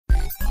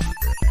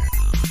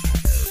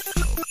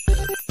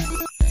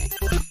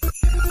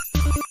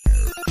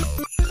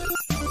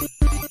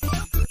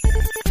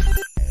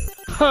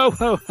Ho,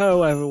 ho,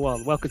 ho,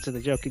 everyone. Welcome to the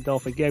Joking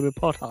Dolphin Gaming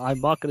Pod. I'm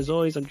Mark, and as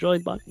always, I'm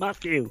joined by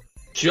Matthew.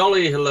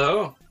 Jolly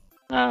hello.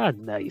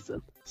 And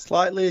Nathan.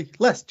 Slightly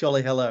less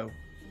jolly hello.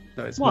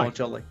 No, it's Why? more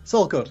jolly. It's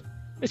all good.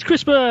 It's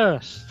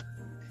Christmas!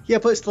 Yeah,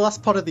 but it's the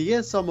last pod of the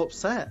year, so I'm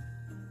upset.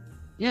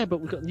 Yeah,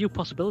 but we've got new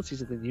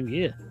possibilities in the new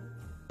year.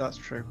 That's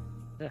true.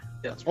 Yeah.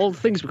 That's All the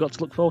things we've got to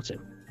look forward to.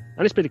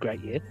 And it's been a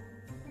great year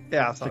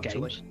Yeah, for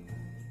actually. games.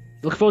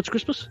 Looking forward to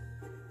Christmas?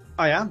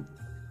 I am.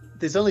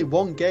 There's only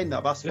one game that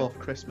I've asked for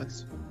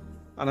Christmas.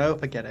 And I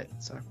hope I get it,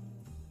 so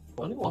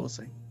we'll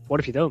see. What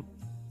if you don't?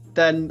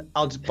 Then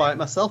I'll just buy it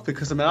myself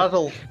because I'm an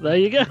adult. There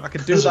you go. I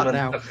can do that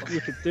now. You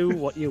can do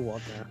what you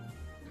want now.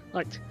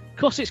 Right, of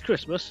course it's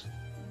Christmas.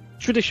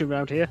 Tradition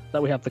around here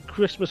that we have the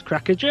Christmas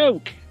cracker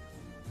joke.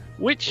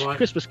 Which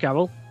Christmas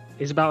carol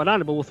is about an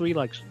animal with 3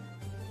 legs?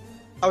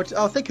 I was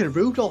thinking of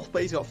Rudolph,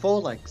 but he's got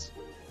 4 legs.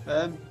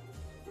 I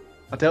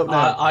don't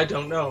know. I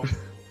don't know.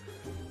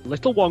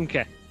 Little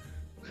Wonka.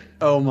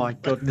 Oh my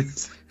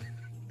goodness.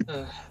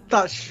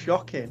 That's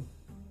shocking.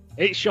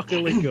 It's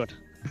shockingly good.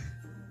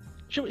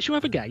 Shall we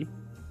have a game?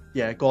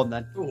 Yeah, go on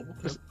then. Ooh,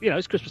 You know,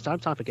 it's Christmas time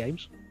for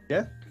games.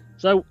 Yeah.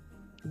 So,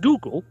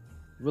 Google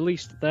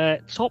released their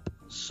top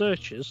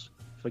searches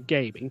for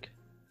gaming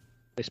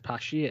this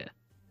past year.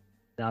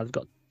 Now, they've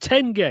got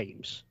 10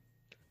 games.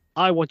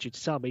 I want you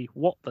to tell me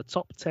what the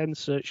top 10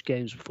 search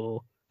games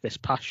for this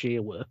past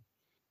year were.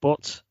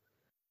 But,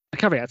 a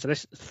caveat to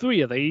this,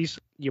 3 of these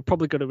you're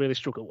probably going to really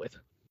struggle with.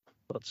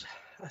 But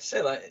I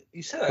say that.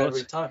 You say that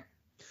every time.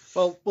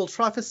 Well, we'll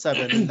try for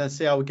 7 and then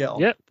see how we get on.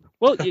 Yep.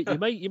 Well,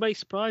 you may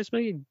surprise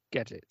me and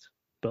get it.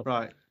 But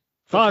Right.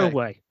 fire Okay.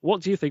 away.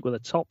 What do you think were the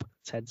top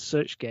 10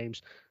 search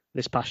games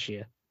this past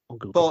year on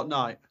Google?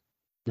 Fortnite.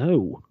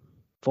 No.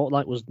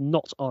 Fortnite was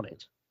not on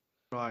it.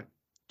 Right.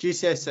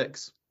 GTA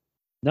 6.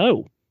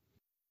 No.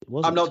 It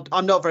wasn't.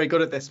 I'm not very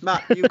good at this.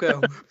 Matt, you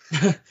go.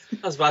 I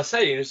was about to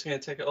say, you're just going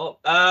to take it up.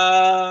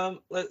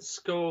 Let's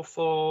go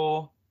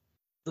for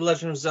The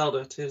Legend of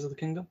Zelda: Tears of the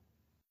Kingdom.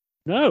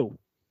 No.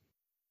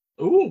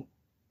 Ooh,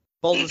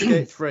 Baldur's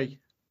Gate 3.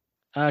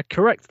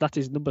 Correct. That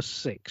is number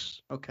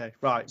 6. Okay,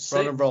 right.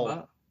 save We're on a roll.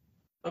 that.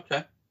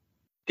 Okay.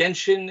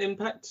 Genshin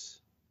Impact.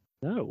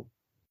 No.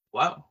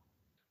 Wow.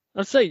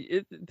 I'd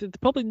say they're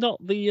probably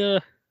not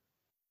the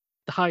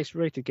highest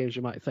rated games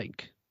you might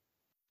think.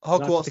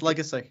 Hogwarts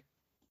Legacy.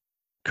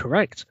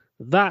 Correct.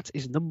 That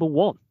is number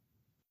 1.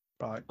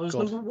 Right. That was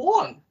good. number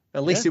 1.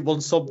 At least it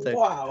won something.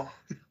 Wow.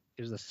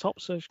 It was the top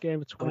search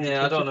game of I mean, 2023.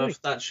 I don't know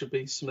if that should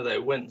be some of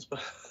their wins,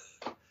 but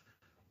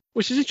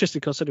Which is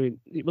interesting considering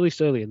it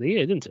released early in the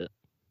year, didn't it?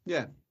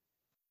 Yeah.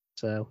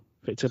 So,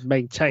 for it to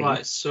maintain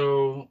right.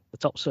 So the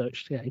top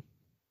searched game.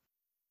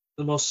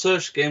 the most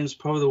searched games are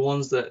probably the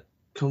ones that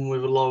come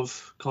with a lot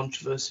of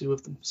controversy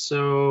with them.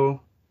 So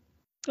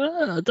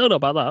I don't know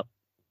about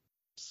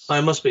that.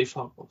 it must be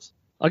Hogwarts.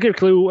 I'll give a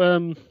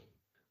clue.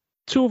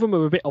 2 of them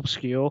are a bit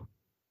obscure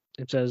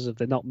in terms of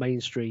they're not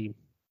mainstream,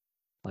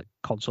 like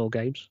console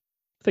games.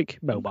 Think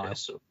mobile, Okay,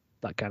 so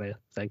that kind of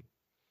thing.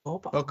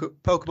 mobile.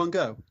 Pokemon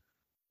Go.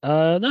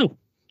 No.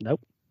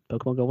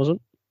 Pokemon Go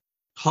wasn't.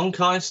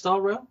 Honkai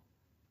Star Rail.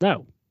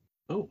 No.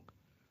 Oh.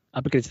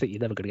 I'm beginning to think you're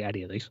never going to get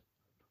any of these.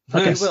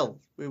 Okay.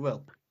 We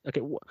will.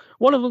 Okay,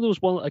 one of them was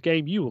a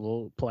game you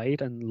all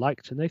played and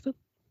liked, Nathan.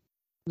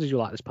 What did you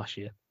like this past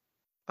year?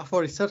 I've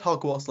already said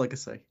Hogwarts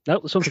Legacy. No,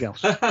 there's something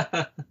else.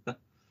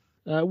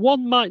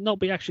 One might not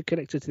be actually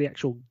connected to the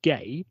actual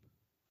game,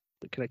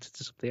 but connected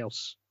to something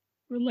else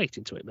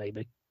relating to it,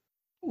 maybe.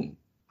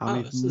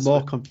 I'm this even is more a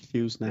bit-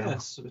 confused now. Yeah,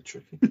 it's a bit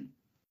tricky.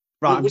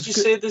 Right. I'm Would you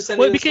just say there's any?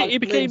 Well, it that's, became like, it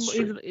became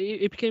mainstream?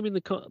 it became in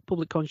the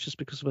public conscious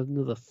because of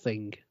another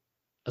thing,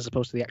 as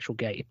opposed to the actual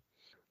game.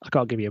 I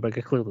can't give you a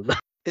bigger clue than that.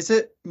 Is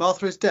it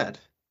Martha is Dead?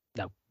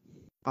 No.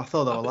 I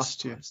thought that I'd was be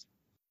last year.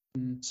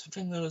 surprised.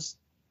 Something that was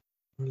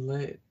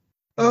related.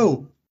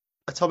 Oh,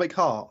 Atomic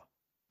Heart.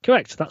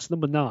 Correct. That's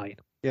number 9.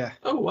 Yeah.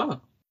 Oh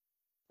wow.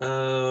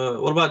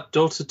 What about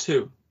Dota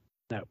 2?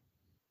 No.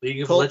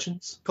 League of Call-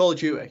 Legends? Call of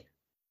Duty.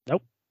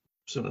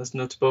 So that's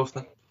no to both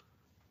then.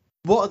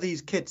 What are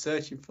these kids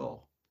searching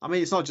for? I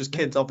mean, it's not just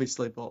kids,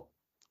 obviously, but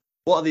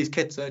what are these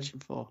kids searching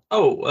for?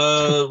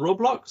 Oh,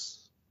 Roblox?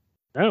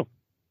 No.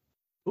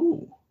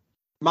 Ooh.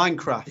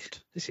 Minecraft.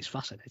 This is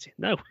fascinating.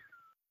 No.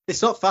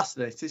 It's not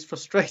fascinating. It's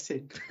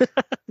frustrating.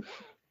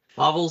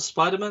 Marvel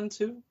Spider-Man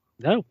 2?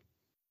 No.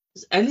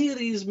 Is any of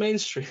these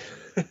mainstream?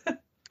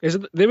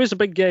 There is a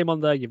big game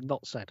on there you've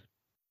not said.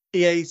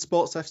 EA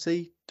Sports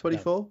FC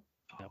 24.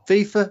 No.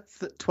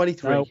 FIFA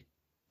 23. No.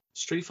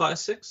 Street Fighter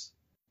 6?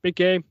 Big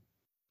game.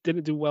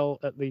 Didn't do well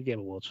at the Game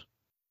Awards.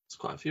 There's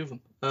quite a few of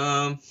them.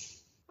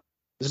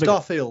 There's a big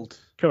one. Starfield.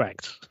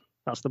 Correct.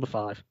 That's number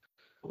 5.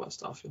 What about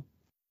Starfield?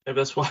 Maybe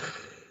that's why.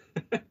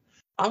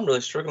 I'm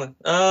really struggling.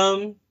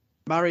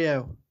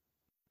 Mario.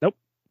 Nope.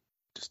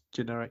 Just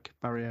generic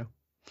Mario.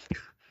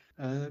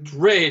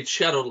 Raid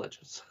Shadow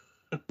Legends.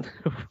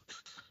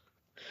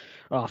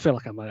 I feel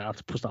like I might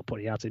have to start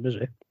putting you out in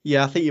misery.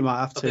 Yeah, I think you might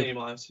have I think to. you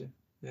might have to.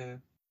 Yeah.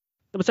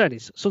 Number 10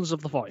 is Sons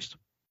of the Forest.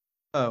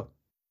 Oh,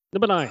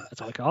 Number 9,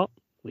 Atomic Heart,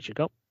 which you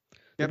got.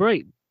 Yep. Number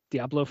 8,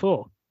 Diablo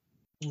 4.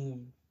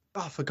 Mm.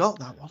 Oh, I forgot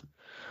that one.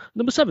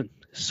 Number 7,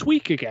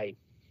 Suika Game.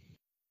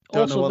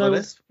 Don't know what that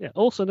is. Yeah,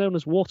 also known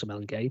as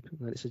Watermelon Game.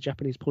 And it's a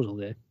Japanese puzzle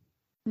game.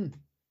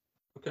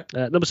 Okay.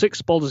 Number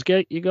 6, Baldur's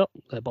Gate. You got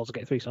Baldur's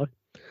Gate 3. Sorry.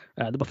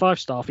 Number 5,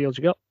 Starfield.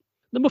 You got.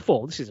 Number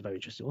 4. This is a very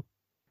interesting one.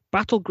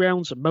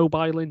 Battlegrounds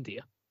Mobile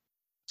India.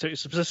 So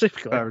it's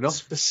specifically Fair enough.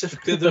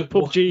 Specifically the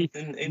PUBG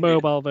in India.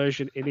 mobile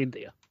version in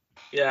India.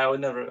 Yeah, I would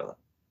never got that.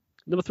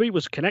 Number 3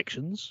 was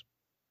Connections,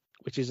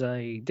 which is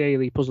a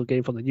daily puzzle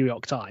game from the New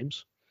York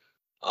Times.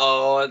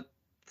 Oh, I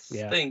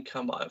Yeah. think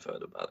I might have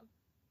heard about it.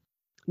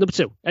 Number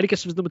 2. Any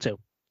guesses was number 2?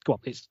 Come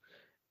on,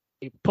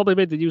 it probably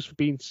made the news for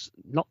being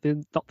not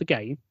the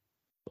game,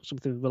 but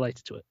something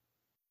related to it.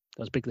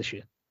 That was big this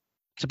year.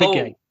 It's a big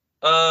game.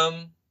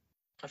 I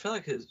feel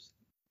like it's.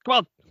 Come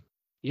on,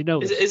 you know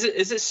this.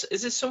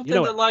 Is it something You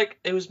know that like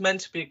it was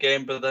meant to be a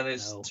game, but then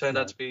it's turned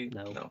out to be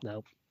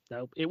No.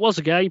 It was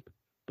a game,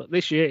 but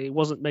this year it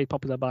wasn't made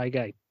popular by a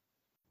game.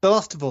 The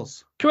Last of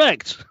Us.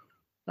 Correct.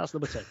 That's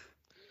number 2.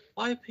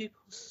 Why are people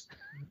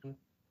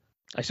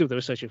I assume they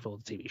were searching for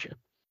the TV show.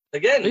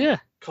 again? But yeah,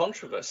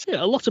 Controversy.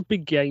 a lot of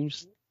big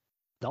games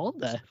aren't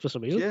there for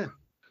some reason. Yeah,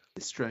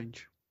 it's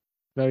strange.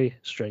 Very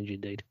strange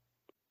indeed.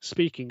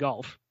 Speaking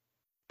of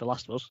The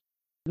Last of Us,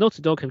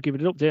 Naughty Dog have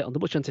given an update on the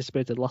much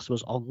anticipated The Last of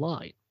Us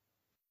Online.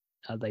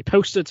 And they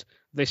posted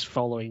this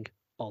following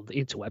on the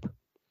interweb.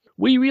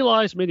 We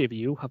realise many of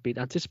you have been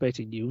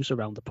anticipating news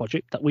around the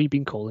project that we've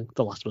been calling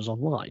The Last of Us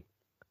Online.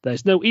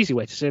 There's no easy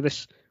way to say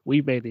this.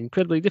 We've made the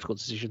incredibly difficult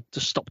decision to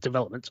stop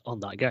development on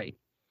that game.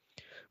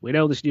 We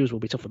know this news will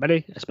be tough for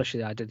many,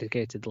 especially our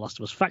dedicated The Last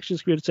of Us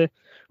factions community,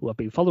 who have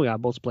been following our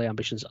multiplayer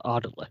ambitions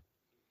ardently.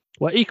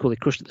 We're equally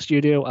crushed at the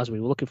studio as we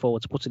were looking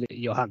forward to putting it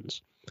in your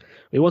hands.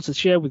 We wanted to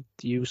share with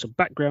you some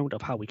background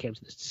of how we came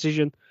to this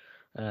decision.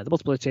 The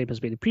multiplayer team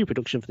has been in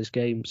pre-production for this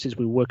game since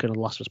we were working on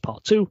The Last of Us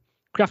Part 2,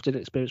 crafted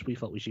an experience we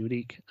felt was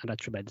unique and had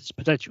tremendous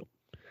potential.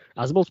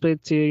 As the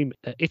multiplayer team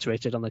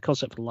iterated on their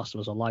concept for The Last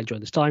of Us Online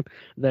during this time,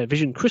 their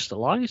vision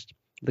crystallised,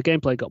 the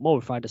gameplay got more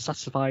refined and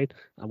satisfied,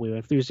 and we were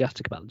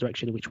enthusiastic about the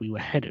direction in which we were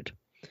headed.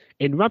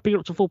 In ramping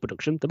up to full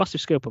production, the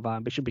massive scope of our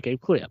ambition became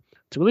clear.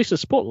 To release and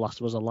support The Last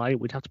of Us Online,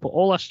 we'd have to put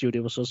all our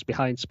studio resources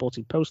behind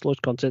supporting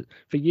post-launch content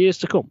for years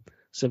to come,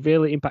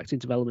 severely impacting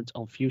development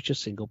on future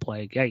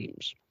single-player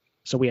games.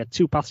 So we had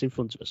 2 paths in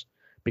front of us.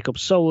 Become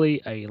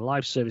solely a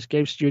live service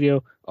game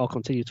studio, or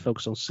continue to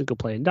focus on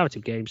single-player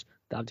narrative games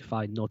that have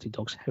defined Naughty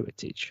Dog's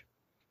heritage.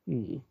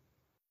 Who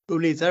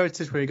needs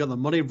heritage where you got the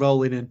money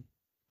rolling in?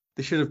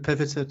 They should have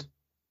pivoted.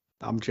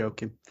 I'm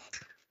joking.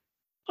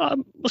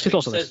 What's your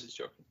thoughts on this?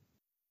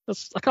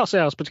 I can't say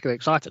I was particularly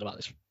excited about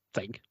this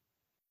thing.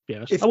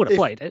 Yeah, I would have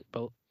played it,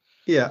 but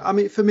yeah, I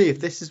mean, for me, if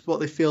this is what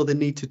they feel they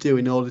need to do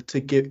in order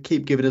to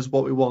keep giving us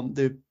what we want,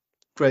 the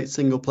great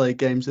single player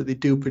games that they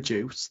do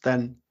produce,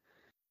 then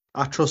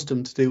I trust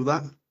them to do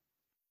that.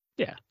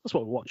 Yeah, that's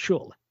what we want,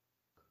 surely.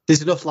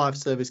 There's enough live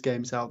service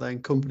games out there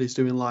and companies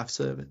doing live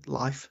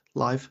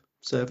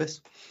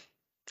service.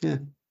 Yeah.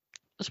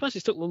 I suppose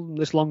it took them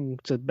this long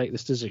to make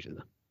this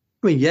decision.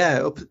 I mean,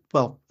 yeah,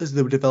 as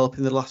they were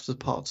developing The Last of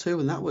Us Part 2,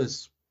 and that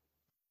was,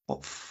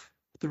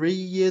 3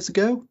 years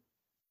ago?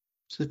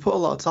 So they put a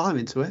lot of time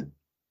into it.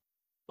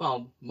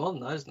 Well, more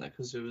than that, isn't it?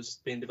 Because it was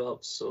being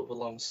developed sort of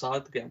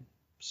alongside the game.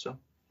 So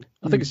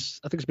I think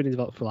it's been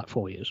developed for like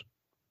 4 years.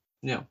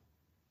 Yeah.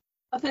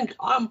 I think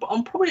I'm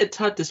probably a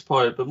tad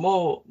disappointed, but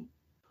more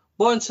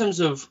in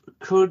terms of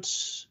could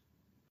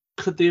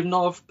they have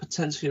not have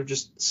potentially have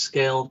just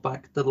scaled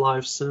back the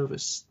live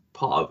service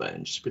part of it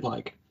and just been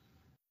like,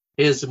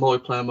 here's the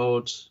multiplayer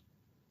mode. It's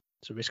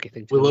a risky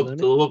thing to do.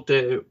 We'll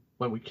update it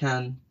when we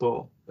can,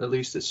 but at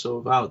least it's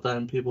sort of out there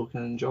and people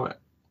can enjoy it.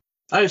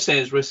 I understand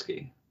it's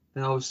risky.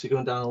 And obviously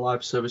going down a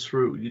live service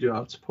route, you do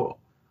have to put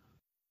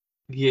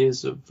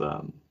years of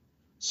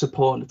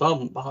support and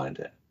development behind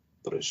it.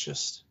 But it's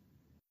just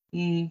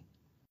it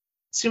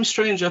seems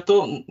strange. I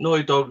thought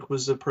Naughty Dog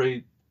was a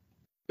pretty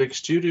big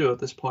studio at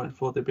this point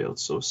before they'd be able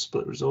to sort of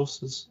split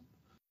resources.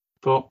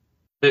 But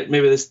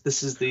maybe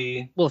this is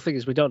the... Well, the thing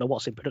is, we don't know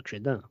what's in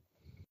production now.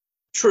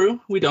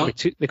 True, we don't.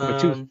 There could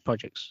be 2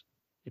 projects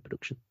in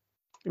production.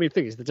 I mean, the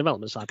thing is, the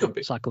development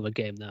cycle of a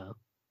game now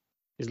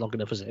is long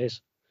enough as it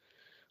is.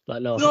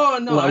 Let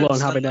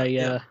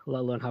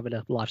alone having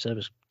a live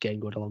service game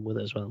going along with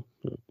it as well.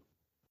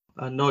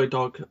 Naughty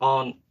Dog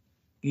aren't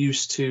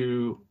used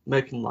to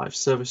making live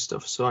service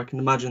stuff, so I can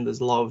imagine there's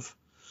a lot of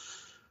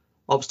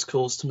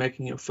obstacles to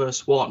making your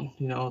first one.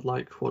 You know,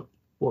 like what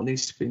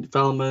needs to be in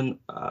development,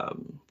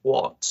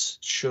 what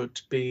should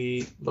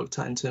be looked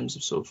at in terms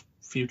of sort of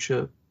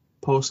future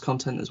post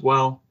content as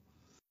well.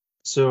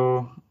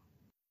 So,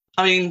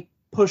 I mean,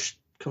 push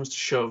comes to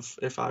shove,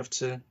 if I have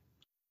to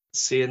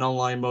see an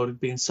online mode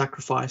being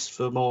sacrificed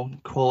for more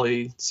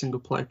quality single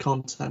player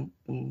content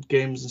and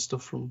games and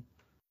stuff from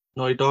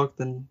Naughty Dog,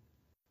 then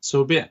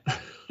so be it.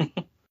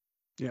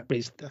 Yeah,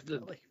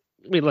 definitely.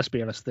 I mean, let's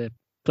be honest, the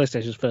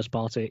PlayStation's first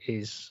party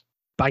is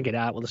banging it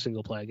out with the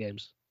single player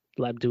games.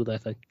 Let them do their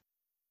thing.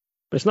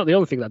 But it's not the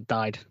only thing that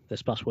died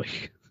this past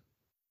week.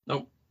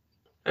 No,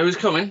 it was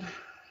coming.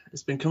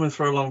 It's been coming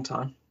for a long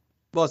time.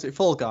 Was it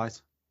Fall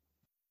Guys?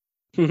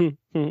 One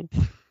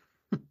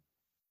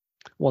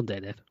day,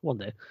 Dave. One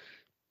day.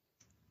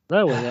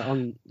 No,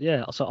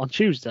 so on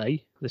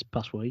Tuesday this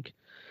past week,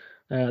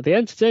 the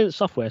Entertainment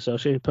Software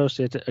Association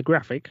posted a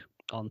graphic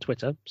on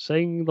Twitter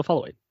saying the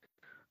following: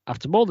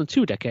 after more than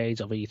 2 decades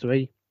of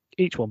E3,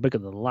 each one bigger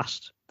than the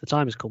last, the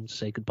time has come to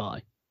say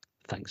goodbye.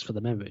 Thanks for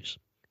the memories.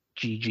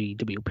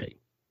 GGWP.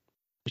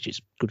 Which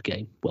is good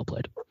game, well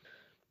played.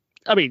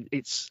 I mean,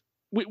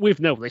 we've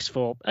known this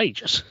for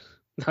ages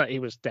that he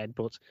was dead,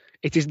 but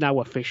it is now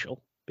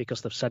official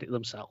because they've said it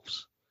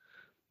themselves.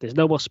 There's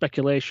no more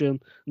speculation,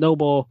 no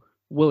more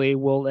will he,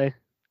 won't they?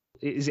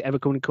 Is it ever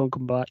going to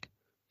come back?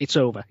 It's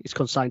over. It's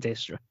consigned to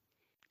history.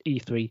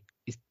 E3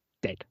 is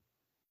dead.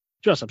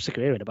 Just I'm sick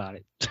of hearing about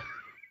it.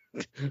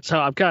 So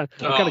I'm kind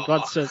of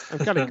glad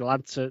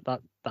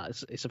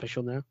that it's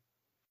official now.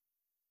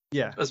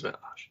 Yeah, That's a bit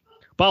harsh.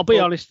 But I'll be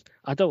honest,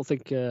 I don't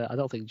think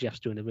Jeff's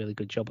doing a really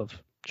good job of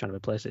trying to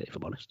replace it, if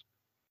I'm honest.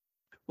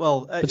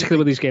 Well, particularly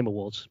with these Game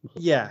Awards.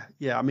 Yeah.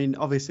 I mean,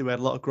 obviously we had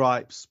a lot of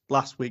gripes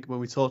last week when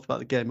we talked about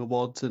the Game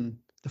Awards and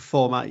the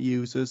format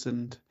users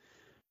and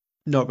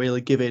not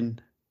really giving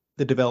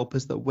the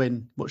developers that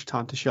win much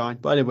time to shine.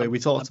 But anyway, we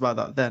talked about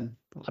that then.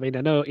 I mean,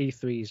 I know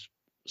E3 is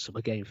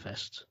Summer Game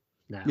Fest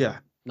now. Yeah.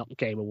 Not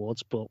Game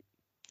Awards, but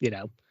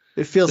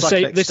it feels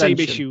like the same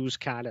issues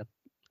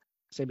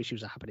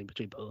are happening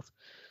between both.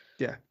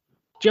 Yeah.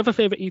 Do you have a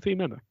favourite E3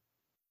 memory?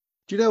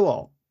 Do you know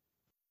what?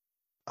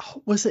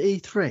 Was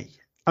it E3?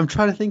 I'm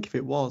trying to think if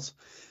it was.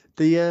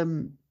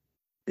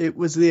 It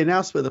was the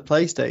announcement of the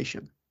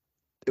PlayStation.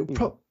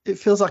 It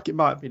feels like it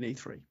might have been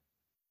E3.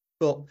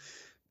 But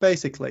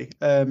basically,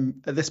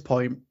 at this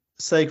point,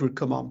 Sega had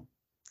come on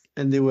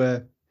and they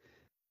were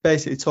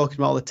basically talking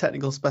about all the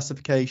technical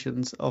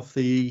specifications of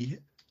the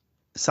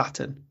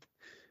Saturn.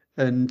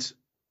 And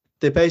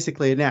they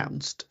basically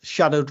announced,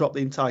 shadow dropped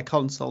the entire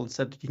console and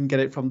said you can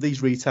get it from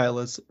these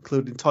retailers,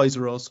 including Toys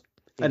R Us,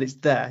 and it's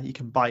there, you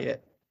can buy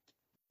it.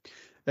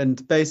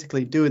 And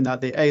basically doing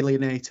that, they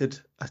alienated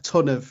a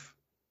ton of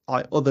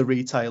other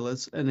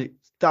retailers, and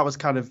that was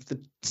kind of the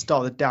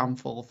start of the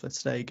downfall for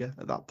Sega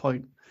at that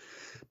point.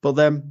 But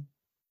then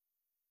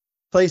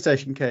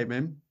PlayStation came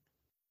in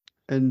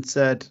and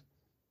said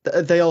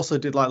they also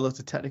did like loads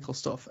of technical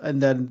stuff,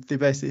 and then they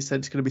basically said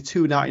it's going to be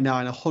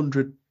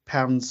 £2.99,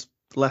 £100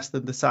 less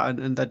than the Saturn,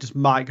 and they just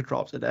mic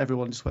dropped and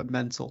everyone just went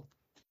mental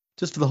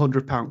just for the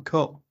 £100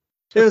 cut.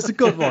 It was a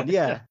good one.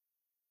 Yeah.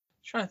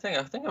 Trying to think.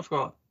 I think I've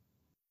got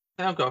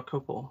a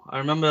couple. I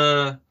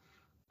remember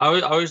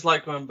I always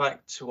like going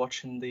back to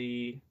watching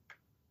the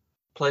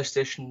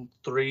PlayStation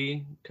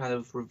 3 kind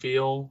of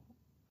reveal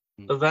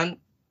event,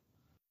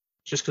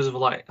 just because of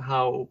like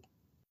how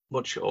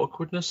much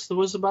awkwardness there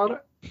was about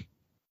it.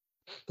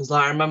 Because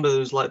I remember there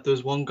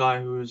was one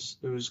guy who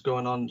was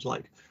going on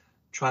like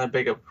trying to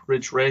big up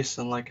Ridge Race,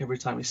 and like every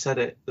time he said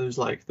it, there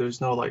was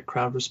no like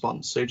crowd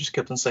response, so he just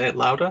kept on saying it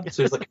louder.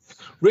 So he's like,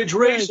 Ridge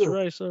Racer,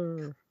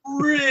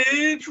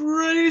 Ridge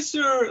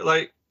Racer,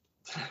 like,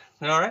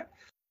 all right.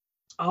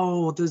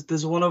 Oh,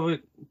 there's one other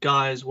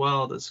guy as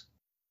well.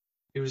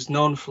 He was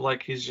known for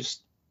like his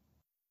just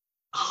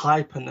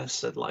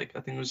hyperness at like,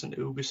 I think it was an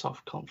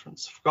Ubisoft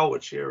conference. I forgot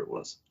which year it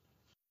was.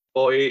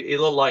 But he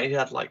looked like he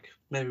had like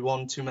maybe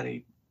one too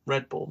many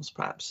Red Bulls,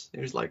 perhaps. He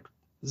was like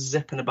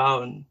zipping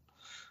about, and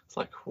it's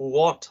like,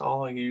 what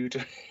are you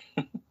doing?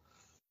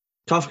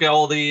 Can't forget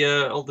all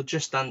the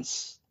Just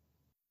Dance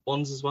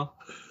ones as well.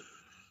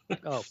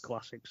 Oh,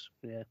 classics.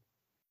 Yeah.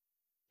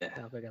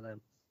 Can't forget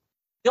them.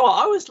 You know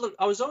what,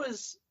 I was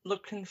always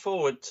looking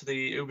forward to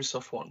the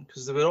Ubisoft one,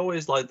 because they were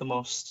always like the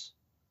most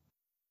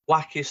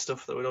wacky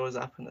stuff that would always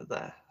happen at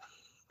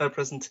their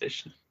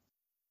presentation.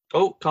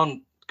 Oh,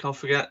 can't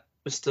forget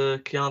Mr.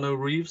 Keanu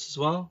Reeves as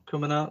well,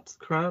 coming out to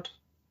the crowd.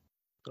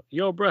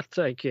 You're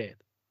breathtaking.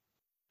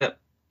 Yep.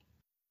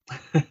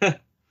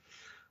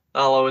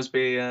 I'll always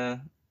be a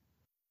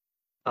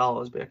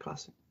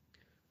classic.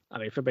 I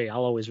mean, for me,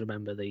 I'll always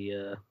remember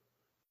the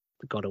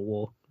God of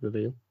War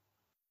reveal.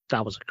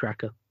 That was a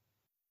cracker.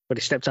 When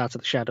he stepped out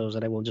of the shadows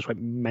and everyone just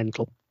went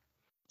mental.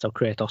 So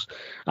Kratos.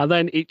 And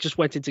then it just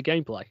went into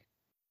gameplay.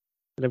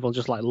 And everyone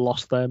just like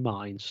lost their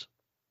minds.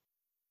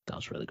 That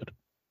was really good.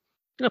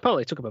 And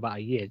apparently it took him about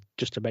a year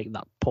just to make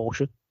that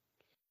portion.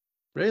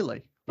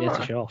 Really? Yeah,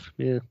 to show off.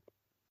 Yeah.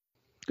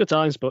 Good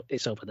times, but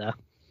it's over there.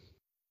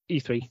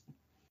 E3,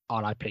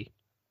 RIP.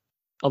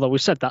 Although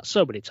we've said that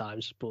so many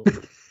times, but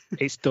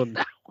it's done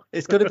now.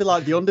 It's going to be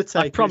like The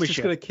Undertaker. I promise it's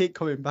just going to keep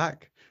coming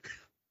back.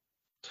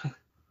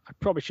 I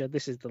promise you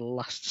this is the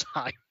last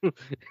time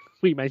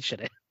we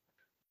mention it.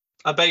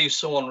 I bet you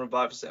someone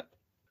revives it.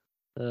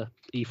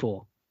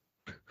 E4.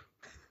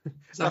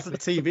 That's the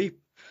TV.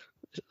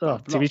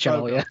 TV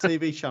channel, yeah.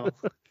 TV channel.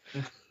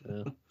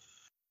 Yeah.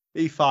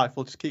 E5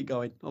 will just keep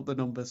going up the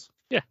numbers.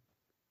 Yeah.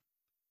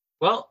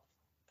 Well,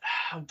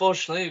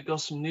 unfortunately, we've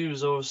got some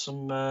news over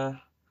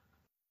some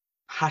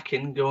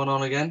hacking going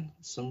on again.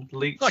 Some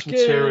leaked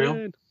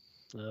material.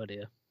 Oh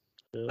dear.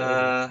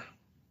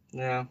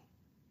 Yeah.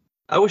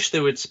 I wish they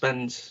would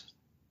spend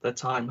their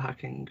time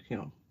hacking,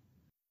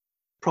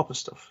 proper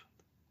stuff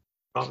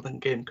rather than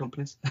game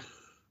companies.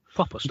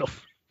 Proper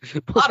stuff. I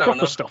don't proper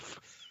know. stuff.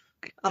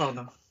 I don't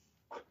know.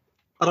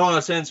 I don't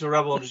want to turn into a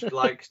rebel and just be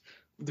like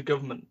the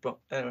government, but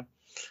anyway.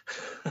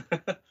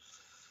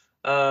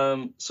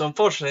 So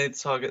unfortunately, the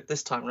target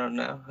this time around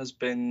now has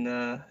been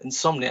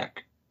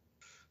Insomniac.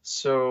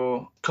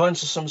 So according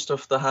to some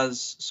stuff that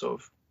has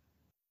sort of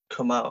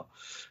come out,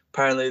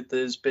 apparently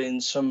there's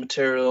been some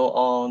material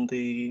on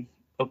the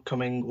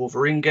upcoming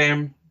Wolverine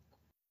game,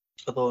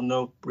 although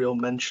no real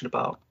mention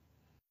about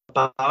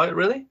it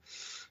really.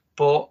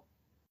 But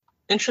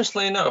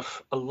interestingly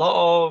enough, a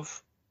lot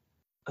of,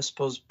 I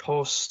suppose,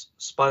 post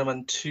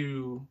Spider-Man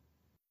 2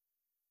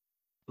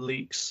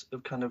 leaks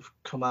have kind of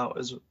come out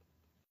as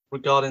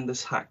regarding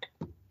this hack,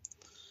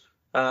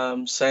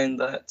 saying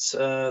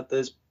that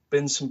there's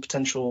been some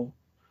potential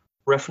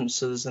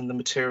references in the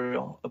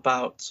material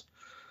about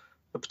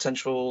a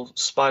potential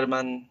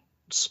Spider-Man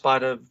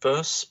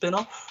Spider-Verse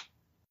spin-off,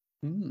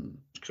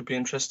 which could be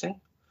interesting.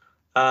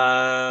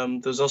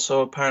 There's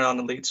also apparently on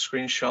a leaked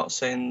screenshot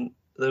saying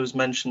there was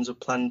mentions of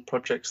planned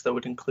projects that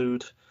would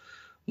include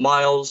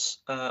Miles,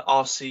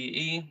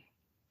 RCE,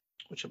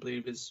 which I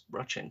believe is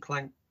Ratchet and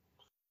Clank,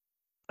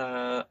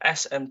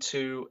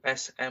 SM2,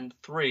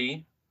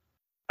 SM3,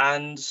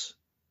 and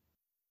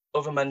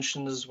other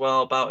mentions as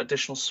well about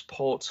additional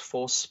support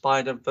for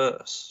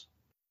Spider-Verse.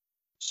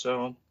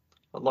 So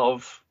a lot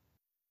of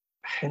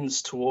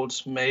hints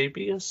towards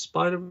maybe a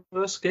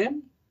Spider-Verse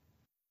game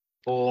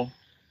or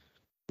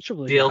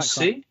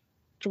DLC.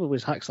 Trouble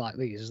with hacks like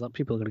these is that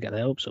people are going to get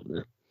their hopes up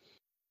there.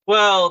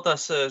 Well,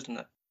 that's it, isn't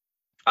it?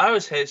 I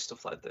always hate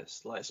stuff like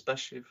this, like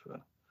especially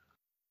for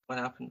when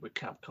it happened with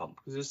Capcom,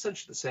 because it was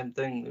essentially the same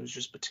thing. It was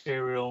just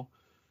material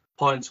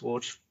pointing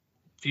towards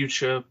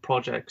future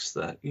projects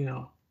that, you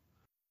know,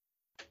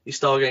 you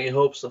start getting your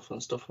hopes up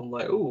and stuff. I'm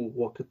like, oh,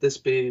 what could this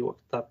be? What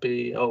could that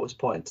be? Oh, it's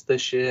pointing to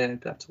this year.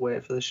 I have to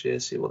wait for this year,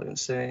 see what they're going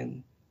to say.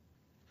 And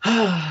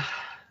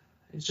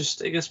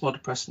it gets more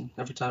depressing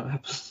every time it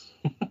happens.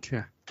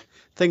 Yeah.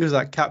 I think it was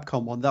that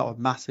Capcom one. That was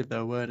massive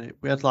though, weren't it?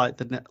 We had like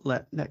the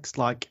next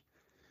like,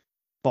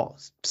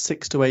 what,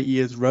 6 to 8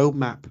 years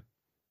roadmap.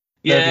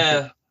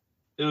 Yeah,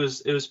 it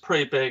was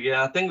pretty big.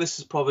 Yeah, I think this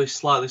is probably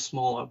slightly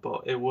smaller,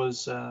 but it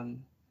was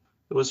from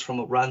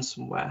a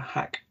ransomware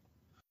hack.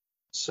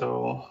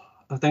 So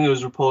I think it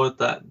was reported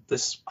that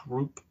this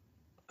group,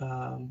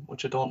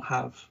 which I don't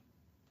have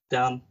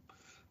down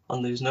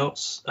on these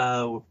notes,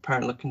 were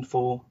apparently looking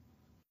for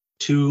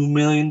 $2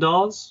 million,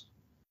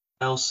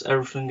 else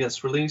everything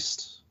gets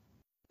released.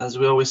 As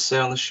we always say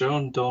on the show,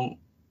 and don't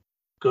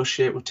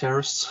negotiate with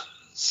terrorists.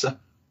 So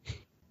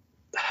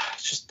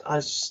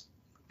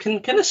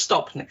can it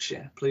stop next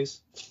year, please?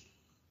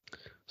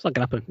 It's not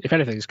going to happen. If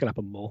anything, it's going to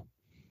happen more.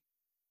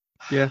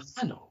 Yeah.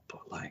 I know,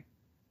 but like,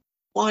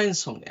 why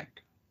Insomniac?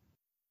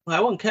 Like,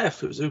 I wouldn't care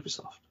if it was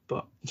Ubisoft,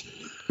 but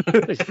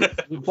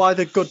Why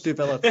the good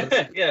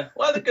developers? yeah,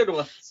 why the good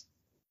ones?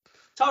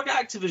 Target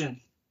Activision.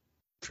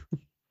 I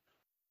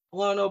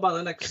want to know about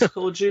the next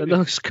Call of Duty. The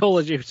next Call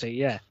of Duty,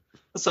 yeah.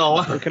 That's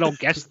all. We can all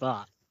guess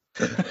that.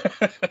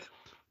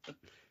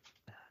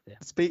 Yeah.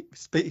 Speak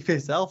for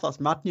yourself. That's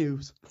mad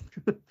news.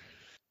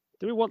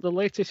 Do we want the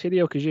latest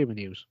Hideo Kojima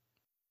news?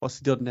 What's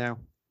he done now?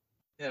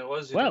 Yeah,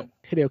 what is he Well,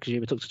 doing? Hideo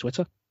Kojima took to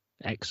Twitter,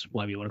 X,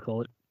 whatever you want to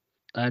call it,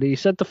 and he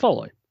said the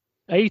following.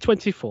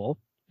 A24,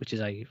 which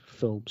is a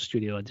film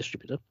studio and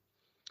distributor,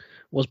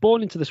 was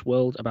born into this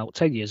world about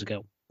 10 years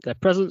ago. Their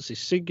presence is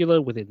singular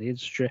within the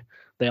industry.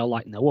 They are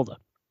like no other.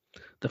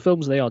 The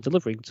films they are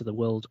delivering to the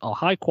world are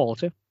high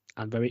quality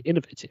and very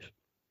innovative.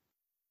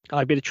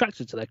 I've been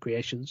attracted to their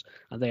creations,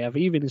 and they have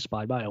even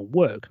inspired my own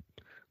work.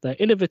 Their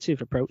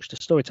innovative approach to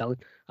storytelling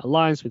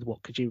aligns with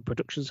what Kojima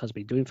Productions has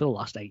been doing for the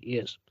last 8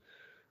 years.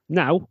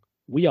 Now,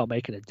 we are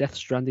making a Death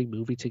Stranding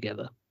movie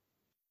together.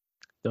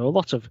 There are a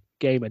lot of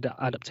game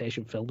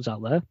adaptation films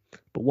out there,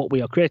 but what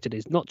we are creating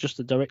is not just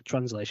a direct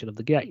translation of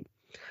the game.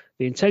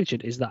 The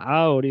intention is that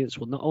our audience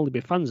will not only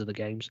be fans of the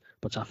games,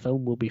 but our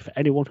film will be for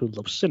anyone who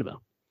loves cinema.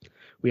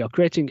 We are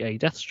creating a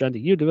Death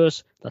Stranding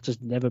universe that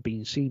has never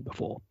been seen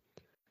before.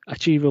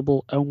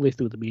 Achievable only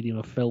through the medium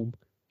of film,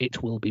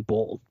 it will be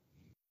born.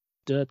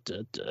 Duh,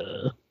 duh,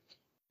 duh.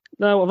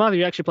 Now, have either of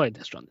you actually played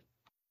Death Stranding?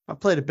 I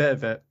played a bit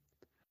of it.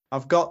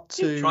 I've got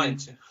to. Trying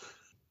to.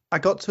 I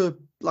got to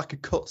like a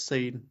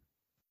cutscene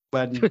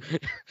when.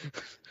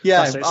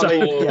 Yeah, That's it. I So,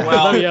 mean, yeah.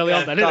 well, very early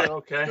on then, isn't it?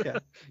 Okay. Yeah.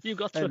 You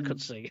got to a And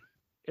cutscene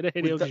in a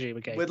Hideo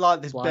Kojima game. with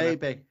like this Blimey.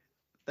 baby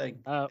thing.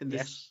 in this,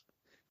 Yes.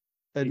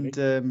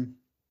 And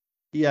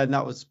yeah, and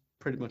that was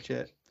pretty much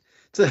it.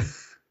 So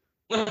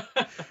Fair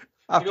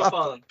I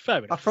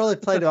enough. probably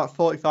played about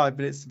 45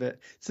 minutes of it.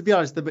 To be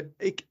honest,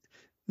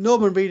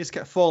 Norman Reedus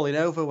kept falling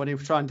over when he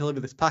was trying to deliver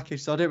this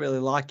package, so I didn't really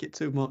like it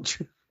too much.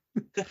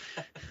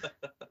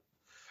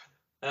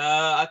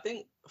 I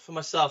think for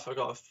myself, I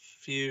got a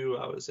few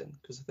hours in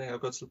because I think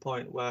I've got to the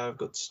point where I've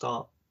got to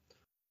start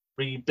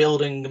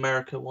rebuilding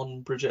America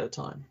one bridge at a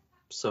time.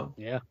 So,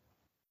 Yeah.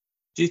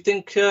 do you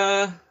think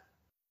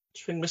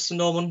Mr.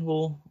 Norman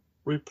will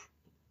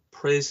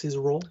praise his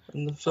role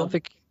in the I film?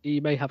 think he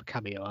may have a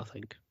cameo, I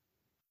think.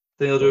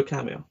 Think he'll do a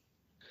cameo?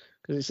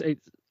 Because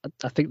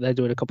I think they're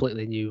doing a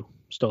completely new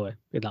story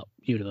in that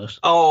universe.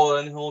 Oh,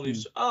 and whole new.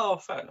 Oh,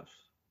 fair enough.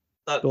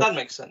 That But-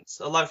 makes sense.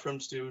 I'd like for him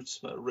to do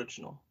something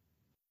original.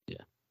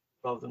 Yeah.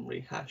 Rather than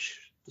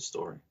rehash the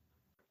story.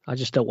 I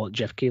just don't want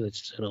Jeff Keighley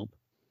to turn up.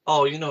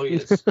 Oh, you know he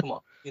is. Come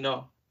on, you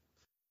know.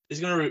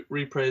 He's gonna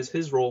reprise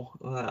his role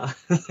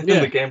in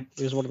the game.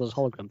 He was one of those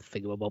hologram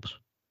thingamabobs.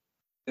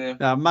 Yeah.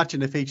 Now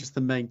imagine if he's just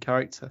the main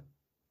character.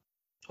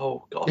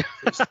 Oh God,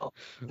 please stop.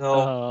 No,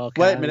 Oh,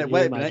 Wait a can minute, you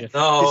wait a imagine? minute.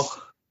 no,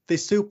 They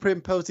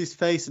superimpose his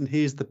face and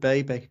he's the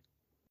baby.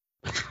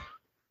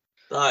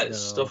 that is No,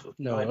 stuff of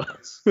no.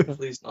 nightmares.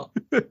 Please not.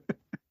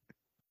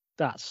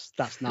 That's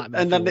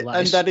nightmare. And then fuel, that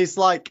and is. then he's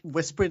like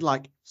whispering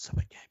like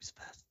summer games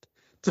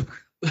first.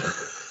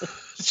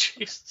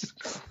 Jesus.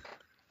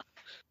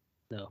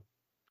 No.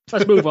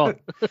 Let's move on.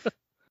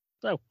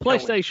 So, we?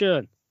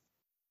 PlayStation.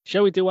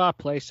 Shall we do our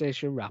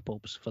PlayStation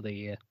wrap-ups for the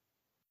year?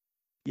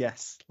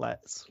 Yes,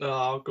 let's.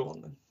 Oh, go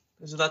on then.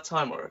 Is it that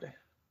time already?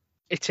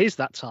 It is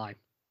that time.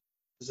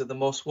 Is it the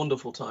most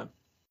wonderful time?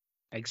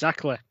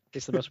 Exactly.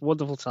 It's the most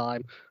wonderful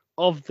time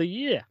of the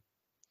year.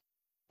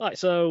 Right,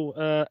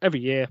 so every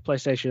year,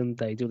 PlayStation,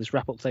 they do this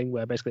wrap-up thing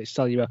where basically it's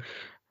telling you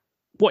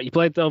what you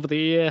played over the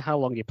year, how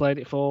long you played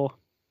it for,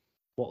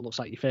 what looks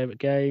like your favourite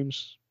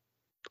games,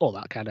 all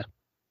that kind of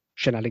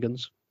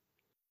shenanigans.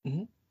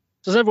 Mhm.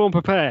 So is everyone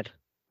prepared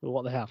for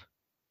what they have?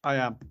 I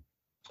am.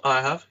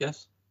 I have,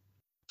 yes.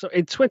 So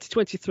in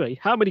 2023,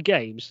 how many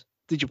games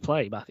did you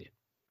play, Matthew?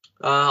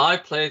 I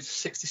played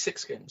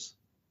 66 games.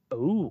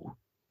 Ooh.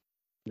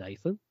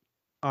 Nathan?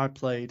 I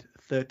played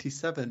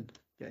 37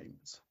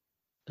 games.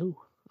 Ooh.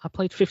 I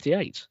played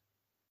 58.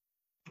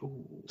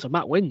 Ooh. So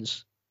Matt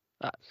wins.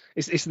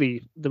 It's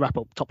the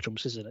wrap-up top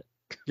trumps, isn't it?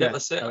 Yeah, Yeah.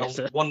 that's it. Oh, it's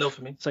it. 1-0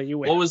 for me. So you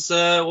win. What was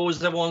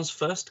everyone's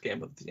first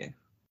game of the year?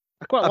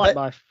 I quite I like bet-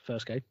 my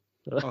first game.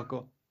 Oh, go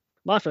on.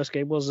 My first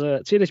game was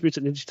Teenage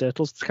Mutant Ninja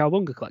Turtles: The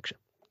Cowabunga Collection.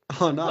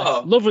 Oh, nice.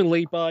 Oh.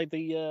 Lovingly by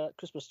the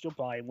Christmas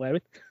jumper I am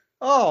wearing.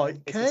 Oh, it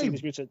It's the came.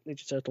 Teenage Mutant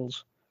Ninja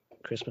Turtles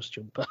Christmas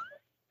jumper.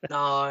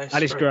 Nice.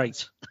 And it's very great.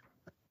 nice.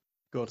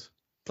 Good.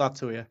 Glad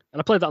to hear. And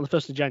I played that on the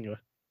 1st of January.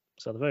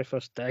 So the very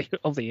first day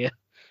of the year,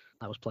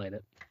 I was playing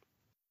it.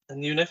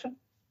 And you, Nathan?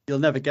 You'll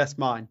never guess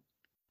mine.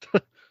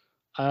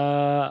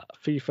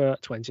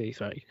 FIFA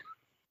 23.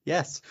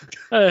 Yes.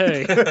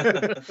 Hey!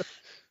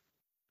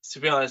 To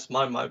be honest,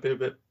 mine might be a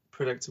bit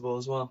predictable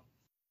as well.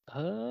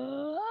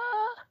 uh,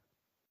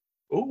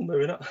 Oh,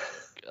 maybe not.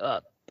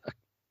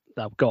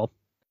 no, go on.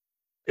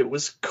 It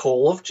was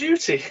Call of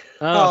Duty.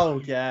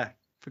 Oh, yeah.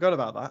 Forgot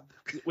about that.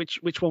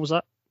 Which one was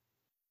that?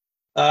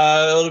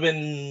 It would have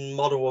been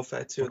Modern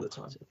Warfare 2 at the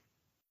time.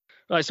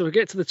 Right, so we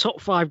get to the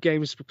top 5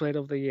 games we played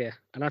over the year,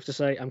 and I have to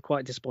say I'm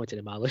quite disappointed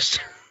in my list.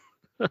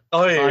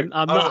 Oh, yeah.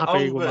 I'm not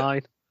happy with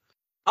mine.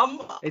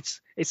 It's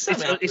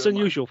semi-happy with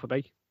unusual for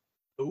me.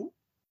 Ooh,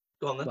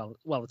 go on then.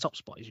 Well, the top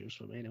spot is used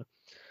for me anyway.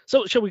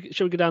 So shall we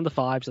go down the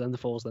 5s, then the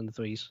 4s, then the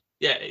 3s?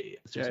 Yeah.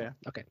 Yeah.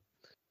 Okay.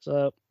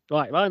 So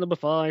right, my number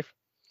 5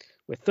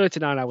 with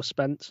 39 hours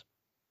spent,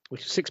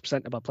 which is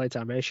 6% of my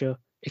playtime ratio.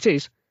 It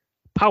is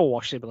Power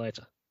Wash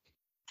Simulator,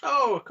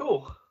 Oh,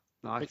 cool.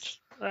 Nice.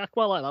 which I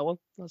quite like that one.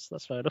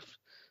 That's fair enough.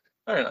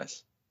 Very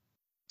nice.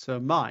 So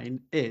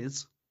mine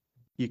is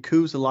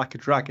Yakuza Like a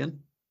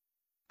Dragon,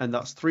 and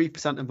that's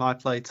 3% of my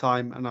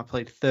playtime, and I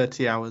played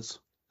 30 hours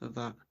of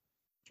that.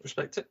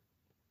 Respect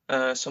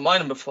it. So my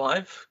number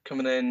 5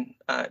 coming in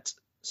at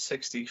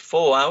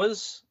 64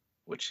 hours,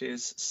 which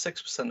is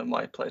 6% of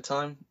my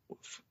playtime,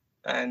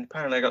 and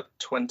apparently I got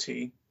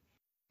 20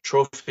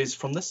 trophies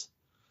from this.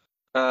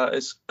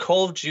 Is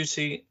Call of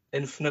Duty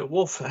Infinite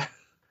Warfare,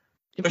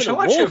 which I'm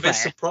actually a bit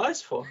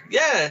surprised for.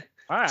 Yeah.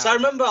 Wow. So I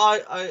remember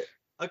I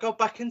got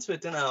back into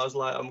it, didn't I? I was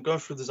like, I'm going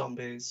through the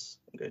zombies.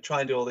 I'm going to try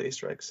and do all the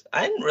Easter eggs.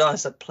 I didn't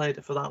realize I'd played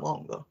it for that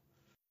long, though.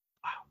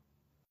 Wow.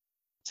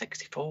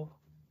 64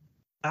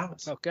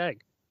 hours. Okay.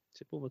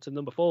 So move on to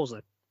number 4s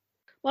then.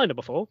 My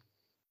number 4,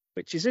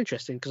 which is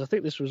interesting because I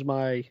think this was it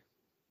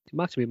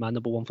might have been my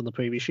number 1 from the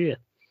previous year.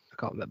 I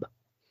can't remember.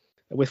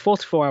 With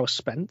 44 hours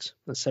spent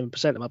and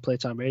 7% of my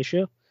playtime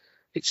ratio,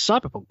 it's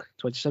Cyberpunk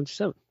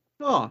 2077.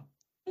 Oh,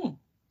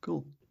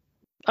 cool.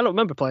 I don't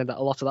remember playing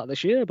a lot of that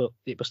this year, but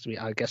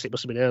I guess it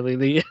must have been early in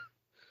the year.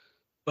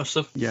 Must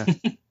have. Yeah.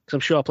 Because I'm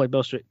sure I played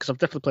most of it, because I've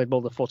definitely played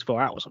more than 44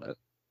 hours on it.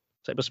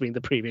 So it must have been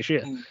the previous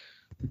year.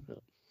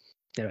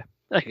 Anyway,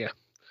 there you go.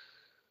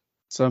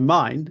 So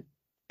mine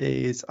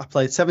is I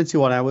played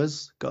 71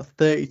 hours, got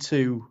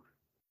 32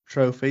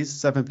 trophies,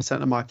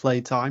 7% of my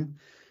playtime.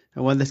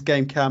 And when this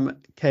game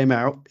came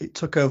out, it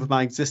took over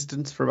my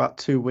existence for about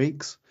 2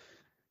 weeks.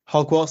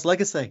 Hogwarts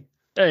Legacy.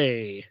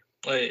 Hey.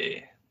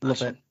 Hey, Love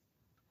nice it. one.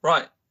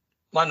 Right.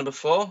 My number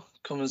 4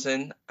 comes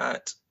in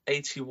at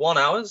 81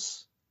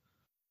 hours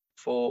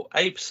for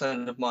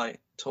 8% of my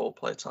total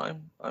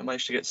playtime. I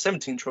managed to get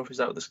 17 trophies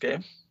out of this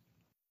game.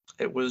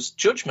 It was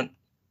Judgment.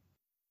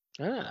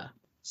 Ah.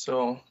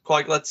 So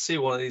quite glad to see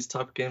one of these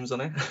type of games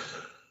on it.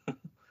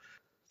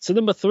 So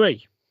number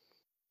 3.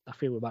 I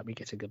feel we might be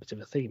getting a bit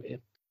of a theme here.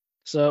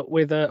 So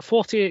with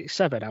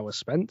 47 hours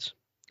spent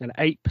and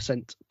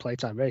 8%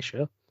 playtime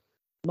ratio.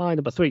 My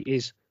number 3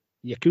 is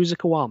Yakuza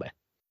Kiwami.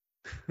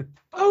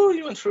 Oh,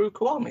 you went through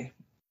Kiwami.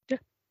 Yeah.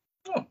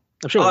 Oh.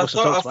 I'm sure I must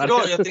have talked forgot.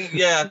 about it.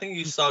 I think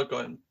you started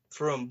going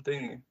through them,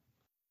 didn't you?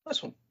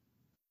 Nice one.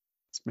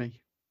 It's me.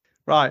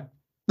 Right.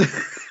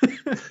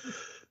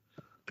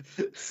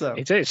 So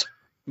It is.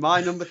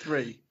 my number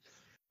 3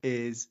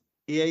 is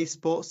EA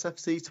Sports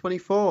FC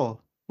 24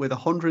 with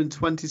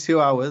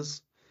 122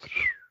 hours,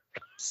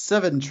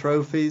 7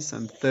 trophies,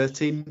 and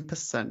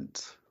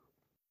 13%.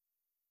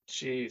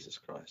 Jesus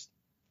Christ.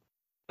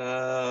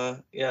 I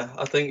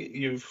think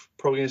you've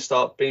probably going to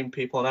start beating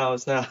people on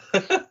hours now.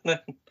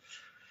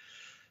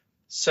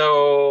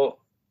 So,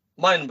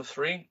 my number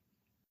 3,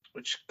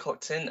 which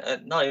clocked in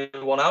at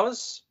 91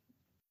 hours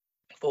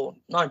for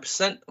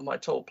 9% of my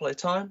total play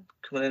time,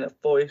 coming in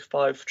at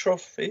 45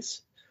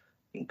 trophies,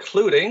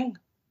 including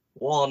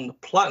 1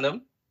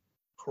 platinum,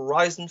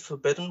 Horizon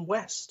Forbidden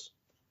West.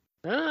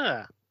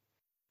 Ah,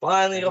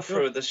 Finally Very got through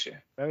good. it this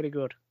year. very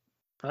good.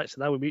 Right,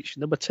 so now we reach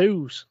number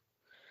 2s.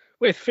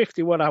 With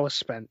 51 hours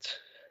spent,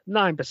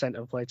 9%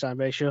 of playtime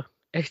ratio,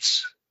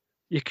 it's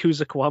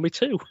Yakuza Kiwami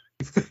 2.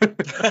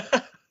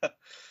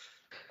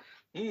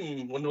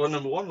 Wonder what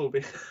number 1 will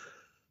be.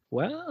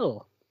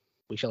 Well,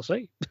 we shall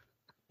see.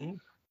 And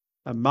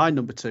my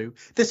number 2.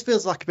 This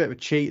feels like a bit of a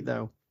cheat,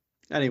 though.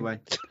 Anyway.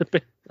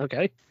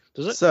 Okay,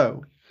 does it?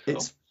 So,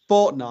 it's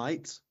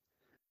Fortnite,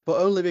 but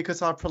only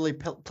because I've probably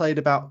played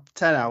about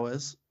 10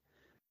 hours.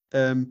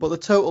 But the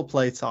total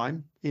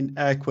playtime, in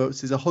air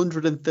quotes, is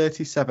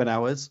 137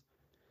 hours,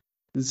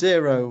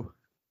 0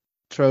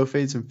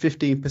 trophies, and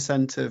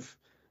 15% of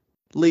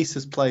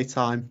Lisa's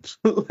playtime,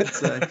 let's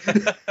say.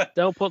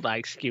 Don't put that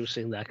excuse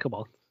in there, come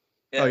on.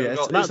 Yeah, Oh, yeah, we've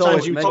got- it's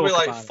always probably, talk probably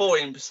like about it.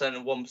 14%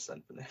 and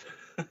 1% for me.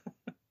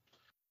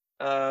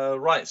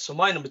 Right, so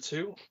my number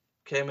 2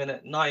 came in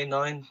at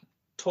 99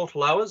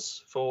 total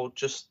hours for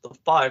just the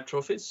 5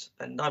 trophies,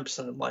 and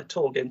 9% of my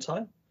total game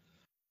time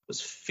was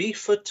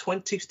FIFA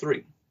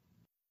 23.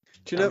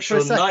 Do you know, I'm for sure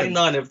a second,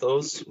 99 of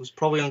those was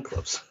probably on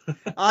clubs.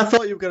 I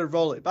thought you were going to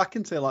roll it back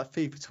into like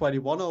FIFA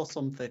 21 or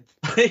something.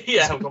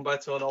 Yeah, I've gone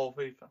back to an old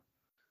FIFA.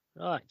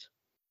 Right.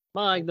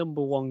 My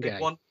number 1 Big game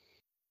one.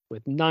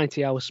 with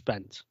 90 hours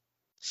spent,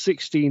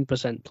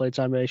 16%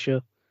 playtime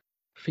ratio,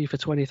 FIFA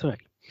 23.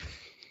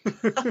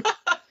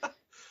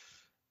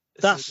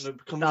 This is gonna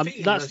become a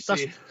theme, I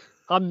see.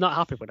 I'm not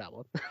happy with that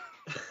one.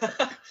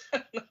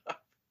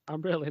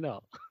 I'm really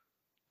not.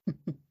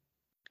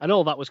 And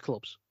all that was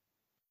clubs.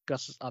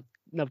 Because I've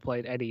never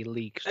played any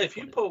league Hey, stuff if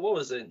you on it. put, what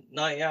was it,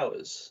 90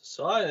 hours?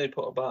 So I only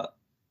put about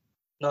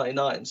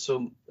 99,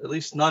 so at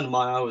least 9 of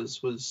my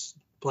hours was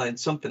playing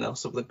something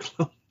else other than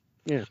club.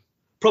 Yeah.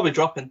 Probably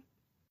dropping.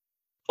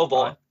 Or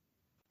Volta.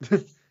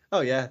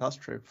 Oh, yeah, that's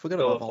true. Forgot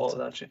Go about with Volta.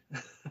 Volta, actually.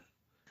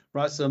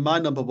 Right, so my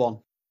number 1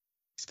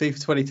 is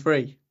FIFA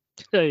 23.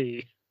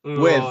 Hey.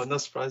 Oh, no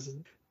surprises.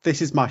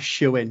 This is my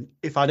shoe-in.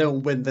 If I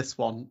don't win this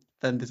one,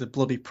 then there's a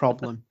bloody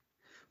problem.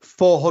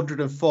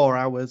 404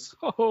 hours,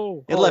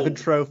 Oh, 11 Oh,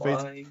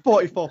 trophies, my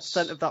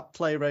 44% of that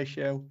play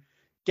ratio.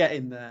 Get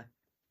in there.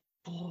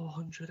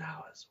 400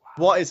 hours.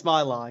 Wow. What is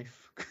my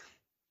life?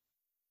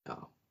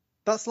 Oh.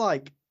 That's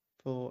like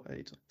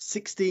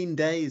 16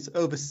 days,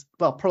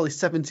 probably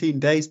 17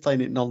 days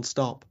playing it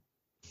non-stop.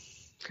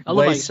 I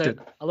love Wasted.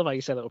 how you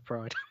said it with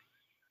pride.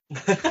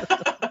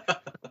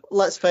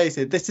 Let's face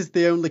it, this is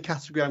the only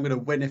category I'm going to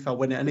win if I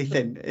win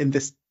anything in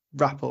this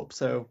wrap-up,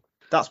 so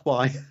that's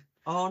why.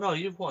 Oh, no,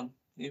 you've won.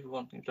 You've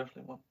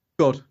definitely won.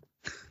 Good.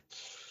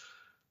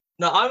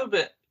 Now, I'm a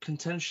bit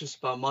contentious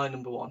about my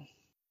number 1,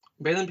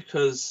 mainly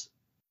because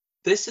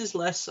this is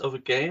less of a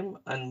game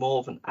and more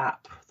of an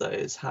app that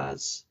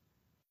has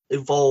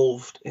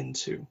evolved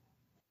into.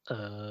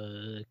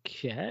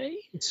 Okay.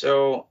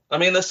 So, I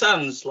mean, that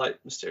sounds like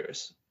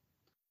mysterious.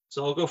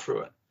 So I'll go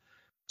through it.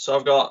 So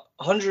I've got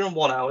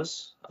 101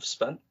 hours I've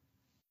spent.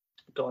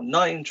 I've got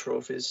 9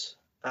 trophies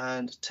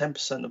and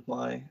 10% of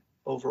my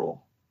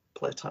overall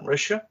playtime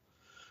ratio.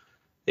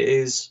 It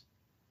is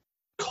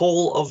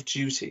Call of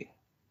Duty.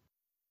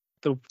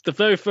 The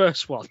very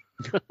first one.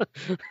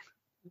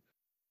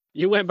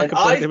 You went back And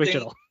and played I the think-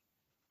 original.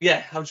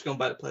 Yeah, I'm just going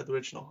back to play the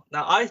original.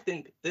 Now, I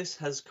think this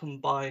has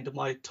combined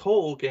my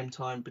total game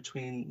time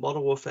between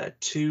Modern Warfare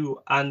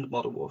 2 and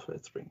Modern Warfare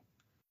 3.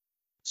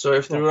 So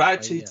if they were Probably,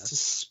 actually yeah. to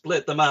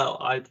split them out,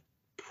 I'd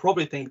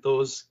probably think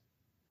those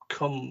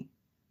come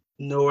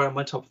nowhere in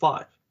my top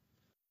 5.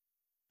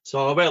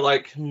 So I'm a bit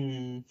like,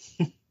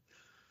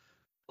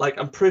 like,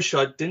 I'm pretty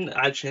sure I didn't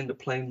actually end up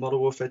playing Modern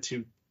Warfare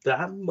 2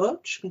 that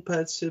much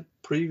compared to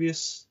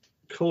previous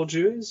Call of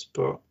Duties,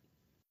 but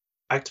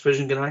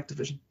Activision getting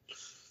Activision.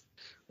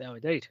 No,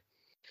 indeed.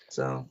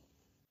 So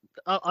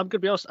I'm going to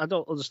be honest, I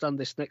don't understand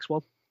this next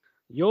one.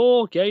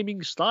 Your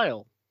gaming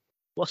style.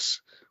 What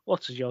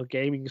is your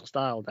gaming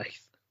style, Dave?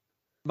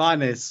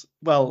 Mine is,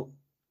 well,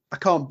 I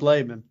can't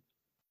blame him.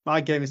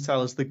 My gaming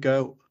style is the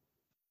GOAT.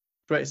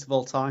 Greatest of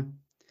all time.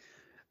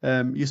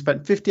 You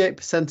spent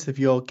 58% of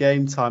your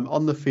game time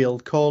on the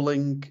field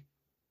calling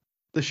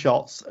the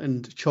shots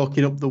and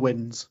chalking up the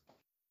wins.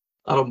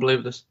 I don't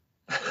believe this.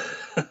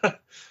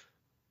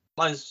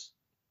 Mine's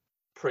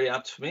pretty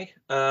apt for me.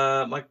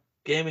 My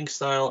gaming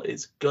style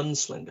is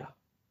gunslinger.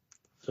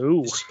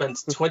 Ooh. You spend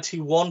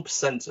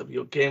 21% of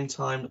your game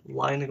time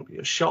lining up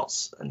your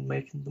shots and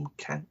making them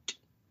count.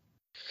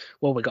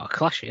 Well, we got a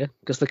clash here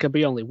because there can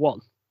be only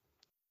one.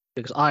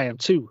 Because I am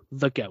too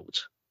the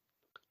GOAT.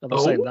 And they're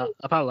saying that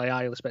apparently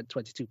I only spent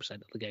 22%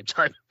 of the game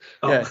time.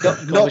 Yeah,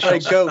 Oh. not very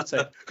goaty.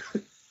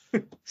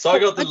 So I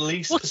got the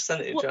least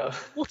percentage out.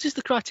 What is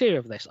the criteria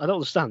of this? I don't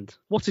understand.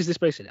 What is this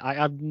based on? I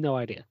have no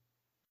idea.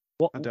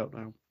 What? I don't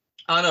know.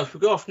 I know, if we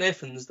go off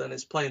Nathan's, then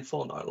it's playing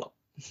Fortnite a lot.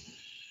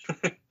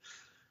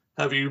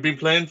 Have you been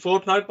playing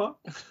Fortnite, Mark?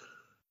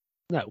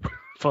 No,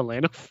 funnily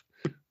enough.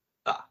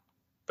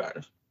 Fair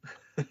enough.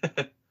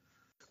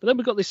 But then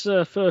we got this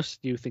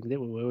first new thing,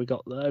 didn't we? Where we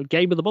got the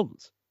Game of the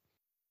Month.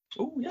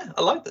 Oh, yeah,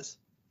 I like this.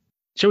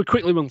 Shall we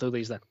quickly run through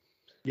these then?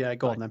 Yeah,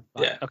 go on then.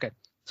 Right, Yeah. Okay.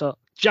 So,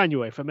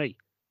 January for me,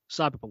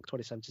 Cyberpunk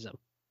 2077.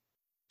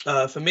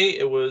 For me,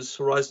 it was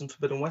Horizon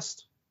Forbidden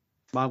West.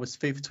 Mine was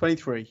FIFA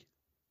 23.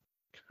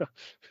 Of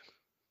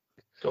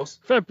course.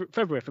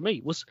 February for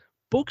me was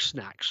Bug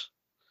Snacks.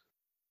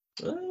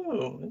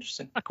 Oh,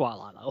 interesting. I quite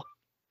like that one.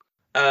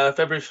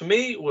 February for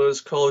me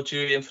was Call of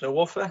Duty Infinite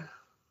Warfare.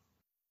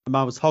 And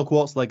mine was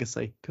Hogwarts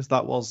Legacy, because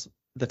that was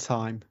the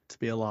time to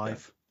be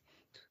alive.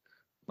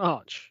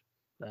 March,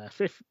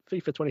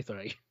 FIFA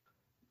 23.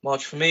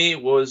 March for me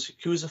was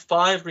Yakuza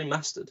 5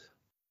 Remastered.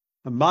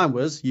 And mine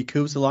was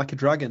Yakuza Like a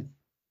Dragon.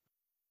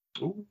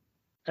 Ooh.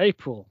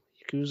 April,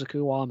 Yakuza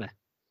Kiwami.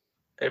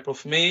 April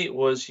for me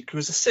was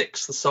Yakuza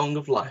 6 The Song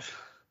of Life.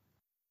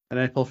 And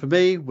April for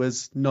me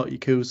was not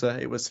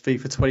Yakuza, it was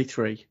FIFA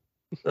 23.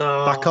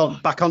 Oh,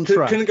 Back on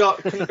track. Couldn't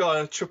have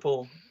got a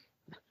triple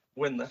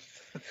win there.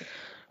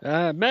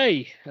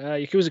 May,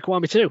 Yakuza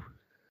Kiwami 2.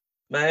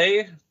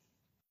 May,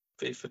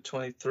 FIFA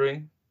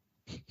 23.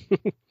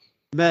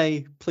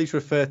 May, please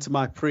refer to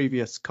my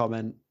previous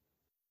comment.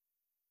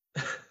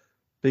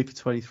 FIFA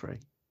 23.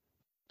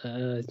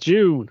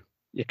 June,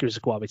 Yakuza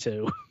Kiwami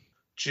 2.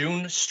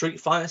 June,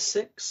 Street Fighter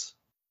 6.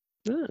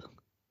 Oh.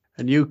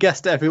 And you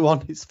guessed it,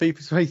 everyone, it's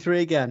FIFA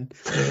 23 again.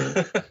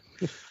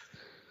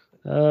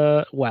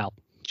 Well,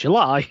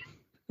 July,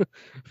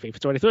 FIFA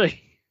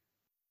 23.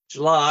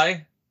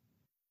 July,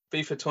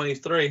 FIFA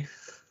 23.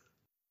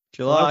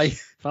 July,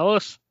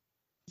 Fellas,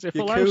 is it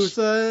full house?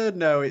 Yakuza,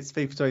 no, it's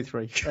FIFA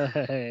 23.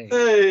 Hey.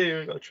 Hey,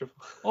 we got a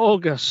triple.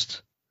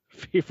 August,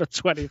 FIFA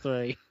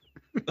 23.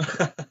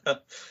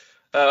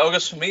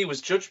 August for me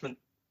was Judgment.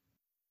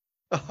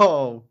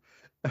 Oh,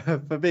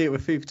 for me it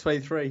was FIFA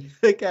 23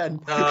 again.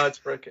 Let's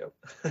break it up.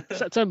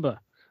 September,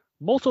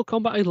 Mortal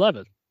Kombat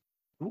 11.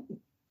 Ooh.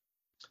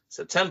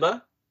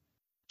 September,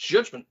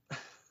 Judgment.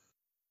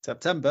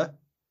 September,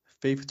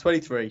 FIFA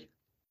 23.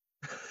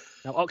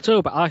 Now,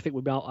 October, I think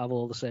we might have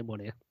all the same one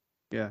here.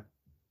 Yeah.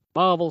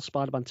 Marvel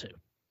Spider-Man 2.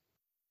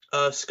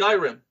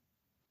 Skyrim.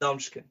 No, I'm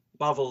just kidding.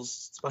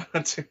 Marvel's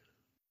Spider-Man 2.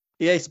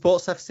 EA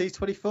Sports FC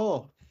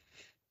 24.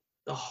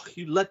 Oh,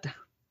 you let down.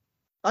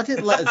 I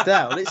didn't let us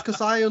down. It's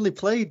because I only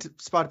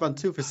played Spider-Man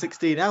 2 for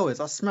 16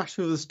 hours. I smashed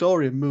through the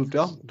story and moved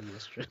on.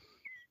 That's true.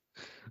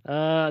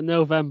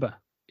 November,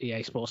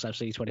 EA Sports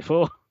FC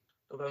 24.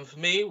 November for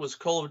me was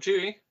Call of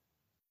Duty.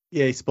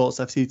 EA Sports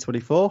FC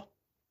 24.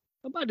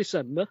 And by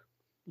December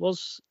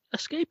was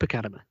Escape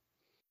Academy.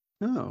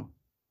 Oh,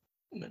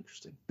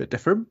 Interesting. bit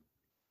different.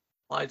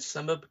 My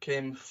December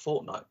became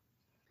Fortnite.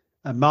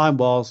 And mine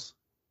was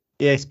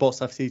EA Sports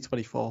FC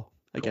 24 Of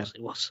again. course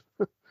it was.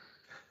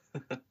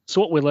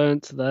 So what we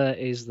learnt there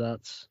is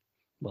that,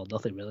 well,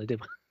 nothing really,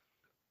 did we?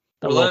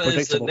 That Well, was all that is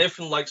that predictable.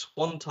 Nathan likes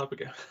one type of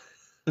game.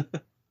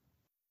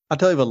 I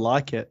don't even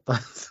like it.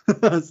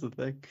 That's the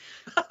thing.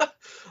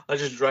 I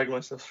just drag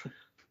myself through.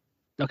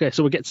 Okay,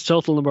 so we get to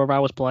total number of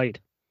hours played.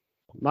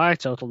 My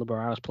total number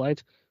of hours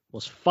played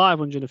was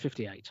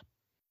 558.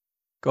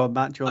 Go on,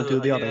 Matt. Do you want to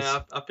do the honors?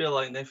 Yeah, I feel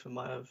like Nathan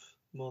might have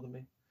more than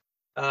me.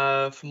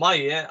 For my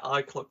year,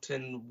 I clocked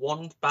in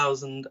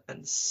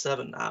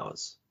 1,007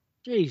 hours.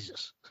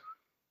 Jesus.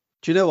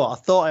 Do you know what? I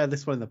thought I had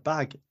this one in the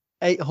bag.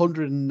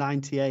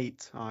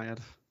 898 I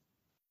had.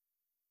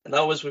 And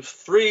that was with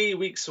 3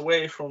 weeks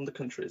away from the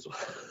country as well.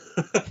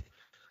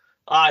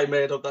 I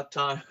made up that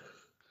time.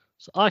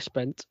 So I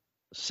spent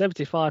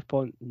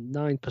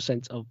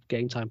 75.9% of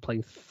game time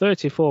playing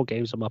 34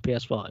 games on my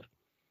PS5.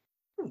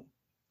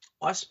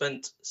 I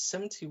spent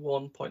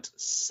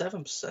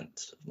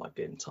 71.7% of my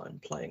game time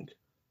playing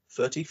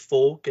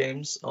 34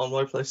 games on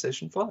my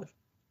PlayStation 5.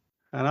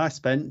 And I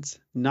spent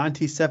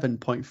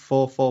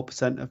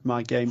 97.44% of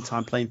my game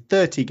time playing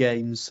 30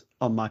 games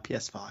on my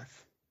PS5.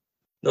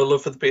 No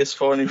love for the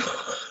PS4 anymore.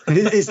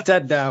 It's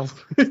dead now.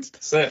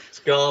 That's it. It's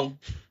gone.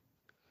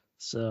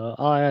 So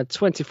I had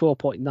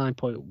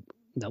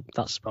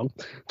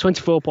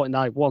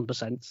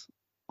 24.91%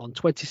 on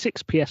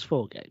 26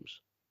 PS4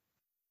 games.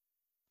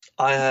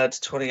 I had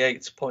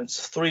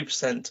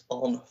 28.3%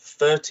 on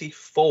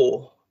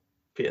 34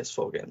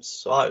 PS4 games.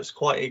 So I was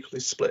quite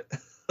equally split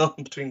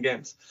between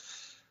games.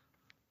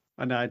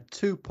 And I had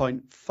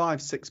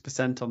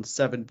 2.56% on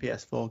 7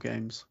 PS4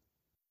 games.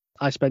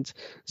 I spent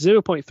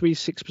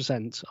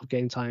 0.36% of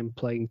game time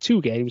playing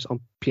 2 games on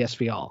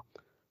PSVR,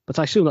 but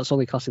I assume that's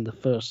only classing the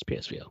first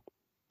PSVR.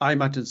 I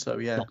imagine so,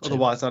 yeah. Not two.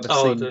 Otherwise, I'd have Oh,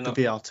 I seen don't the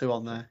know. VR2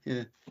 on there.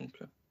 Yeah.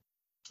 Okay.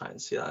 I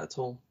didn't see that at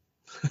all.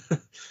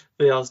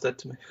 VR's dead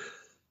to me.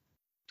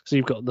 So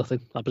you've got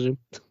nothing, I presume.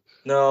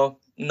 No,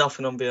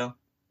 nothing on VR.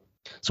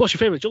 So what's your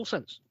favourite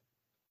DualSense?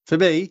 For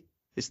me,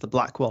 it's the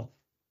black one.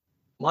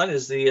 Mine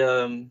is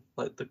the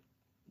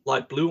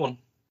light blue one.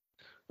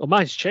 Well,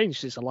 mine's changed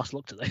since I last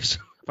looked at this.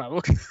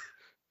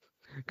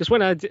 Because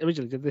when I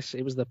originally did this,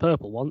 it was the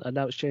purple one, and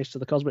now it's changed to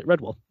the cosmic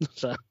red one.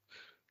 So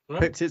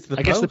Picked it to the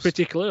I guess they're post.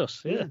 pretty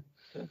close. Yeah.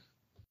 Yeah.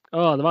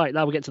 Oh, right.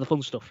 Now we get to the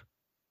fun stuff.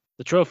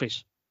 The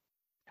trophies.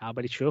 How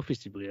many trophies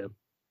did we earn?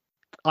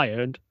 I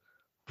earned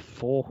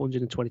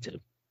 422.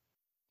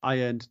 I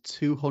earned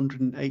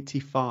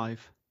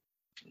 285.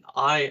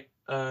 I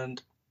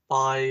earned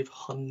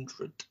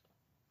 500.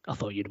 I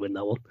thought you'd win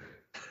that one.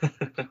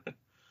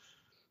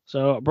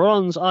 So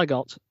bronze, I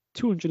got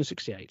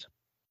 268.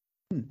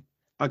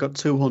 I got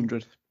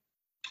 200.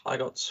 I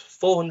got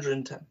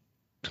 410.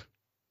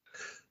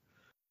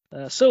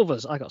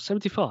 Silvers, I got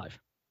 75.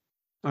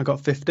 I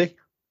got 50.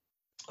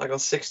 I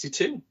got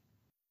 62.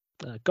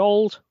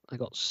 Gold, I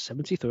got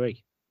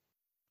 73.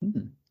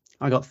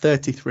 I got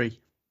 33.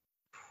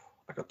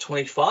 I got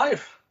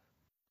 25.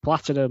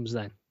 Platinums,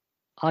 then,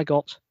 I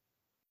got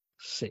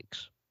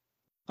 6.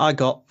 I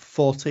got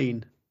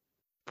 14.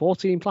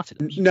 14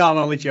 platinums. No, I'm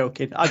only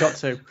joking. I got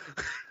 2.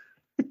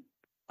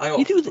 I got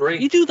You do, 3.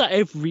 you do that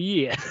every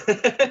year.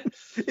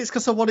 It's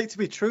because I want it to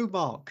be true,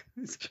 Mark.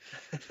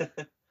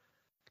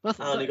 I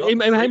I only got in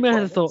my 3 head, I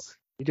points. thought,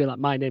 you do like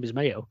my name is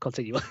Mayo.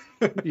 Continue.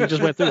 You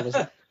just went through it. I was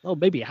like, oh,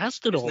 maybe it has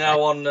done It's all now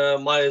right.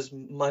 on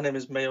my name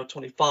is Mayo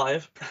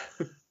 25.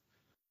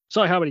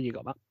 Sorry, how many you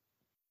got, Matt?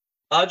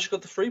 I just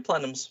got the 3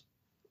 platinums.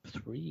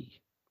 3.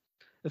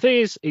 The thing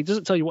is, it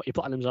doesn't tell you what your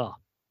platinums are.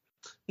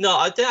 No,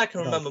 I think I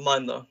can No. remember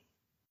mine though.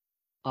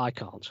 I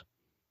can't.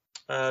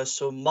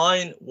 So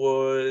mine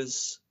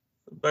was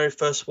the very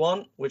first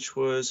one, which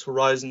was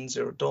Horizon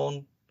Zero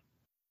Dawn.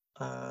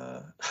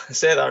 I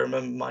said I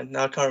remember mine.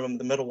 Now I can't remember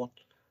the middle one.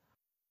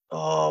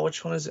 Oh,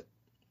 which one is it?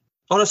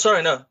 Oh no,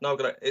 sorry, no, I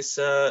got it. It's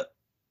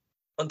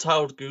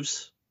Untitled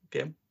Goose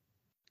game,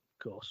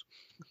 Of course.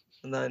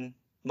 and then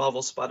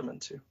Marvel Spider-Man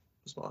 2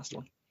 was my last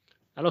one.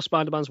 I know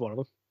Spider-Man's one of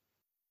them,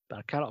 but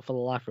I cannot for the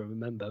life of me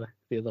remember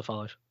the other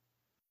 5.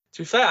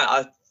 To be fair,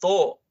 I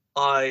thought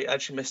I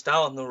actually missed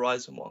out on the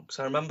Horizon one because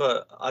I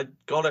remember I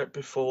got it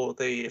before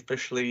they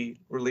officially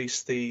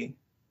released the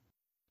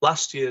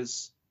last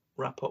year's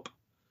wrap up,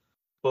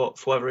 but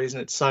for whatever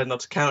reason it decided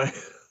not to count it.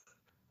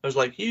 I was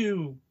like,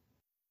 you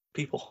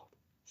people.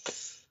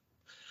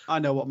 I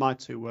know what my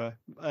 2 were.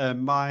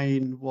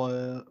 Mine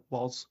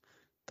was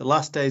The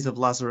Last Days of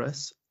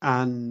Lazarus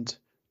and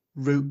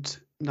Route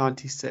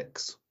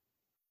 96.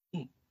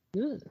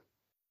 Yeah.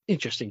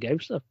 Interesting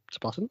games, though. It's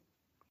platinum.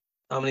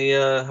 How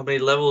many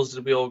levels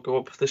did we all go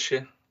up this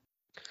year?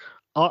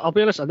 I'll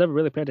be honest, I never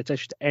really paid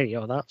attention to any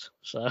of that,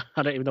 so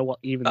I don't even know what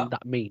even Oh.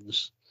 that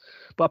means.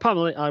 But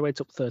apparently, I went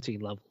up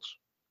 13 levels.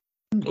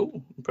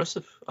 Oh,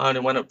 impressive. I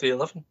only went up to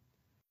 11.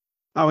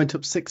 I went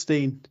up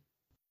 16.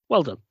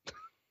 Well done.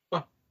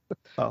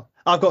 Well,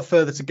 I've got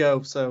further to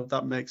go, so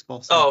that makes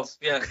more sense. Oh,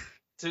 yeah.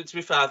 To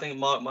be fair, I think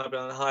Mark might be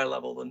on a higher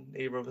level than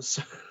either of us.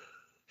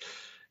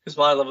 Because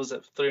my level's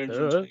at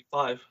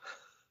 325.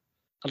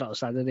 I don't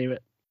understand any of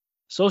it.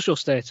 Social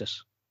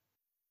status.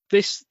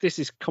 This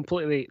is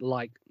completely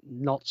like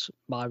not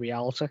my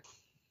reality.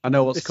 I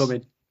know what's This-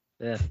 coming.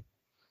 Yeah.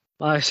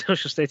 My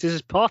social status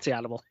is party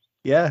animal.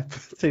 Yeah,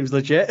 seems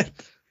legit.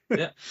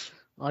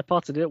 I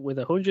partied it with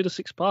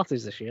 106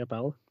 parties this year,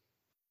 pal.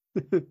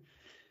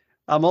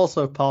 I'm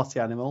also a party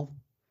animal,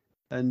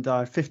 and I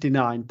had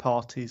 59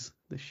 parties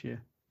this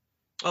year.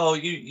 Oh,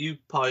 you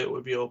party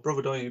with your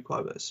brother, don't you,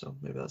 quite a bit, so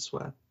maybe that's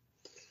where.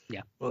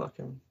 Yeah. Well, that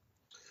came.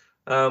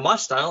 My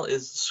style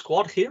is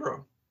Squad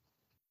Hero.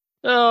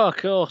 Oh, of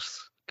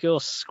course.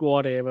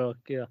 Squad hero.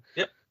 Yeah.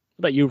 Yep.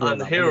 I bet you I'm run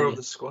the that hero one, of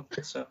the squad.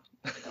 So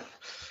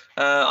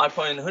I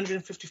put in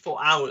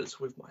 154 hours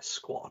with my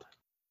squad.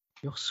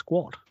 Your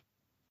squad.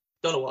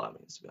 Don't know what that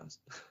means, to be honest.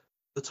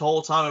 The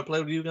whole time I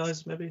played with you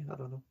guys, maybe? I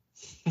don't know.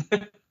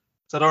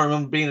 So I don't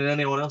remember being in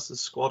anyone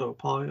else's squad or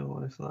party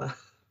or anything like that.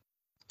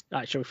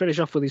 Right, shall we finish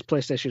off with these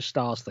PlayStation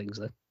Stars things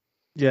then?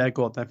 Yeah,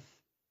 go on then.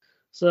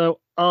 So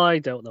I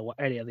don't know what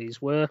any of these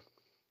were,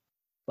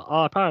 but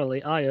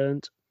apparently I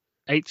earned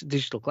 8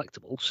 digital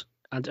collectibles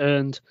and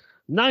earned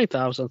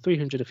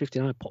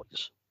 9,359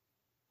 points.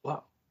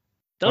 Wow.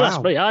 Don't ask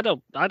Wow. me. I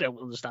don't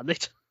understand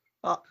it.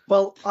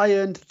 Well, I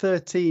earned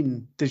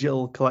 13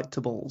 digital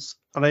collectibles,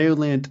 and I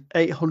only earned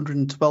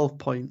 812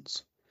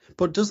 points.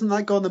 But doesn't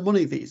that go on the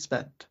money that you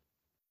spent?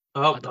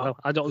 I hope I don't not. know.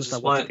 I don't This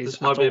understand what it is. This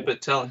might at be a all.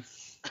 bit telling.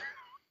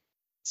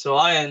 So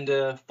I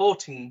earned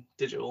 14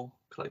 digital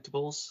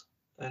collectibles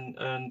and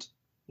earned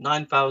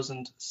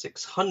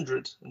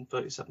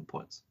 9,637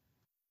 points.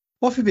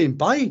 What have you been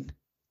buying? Well,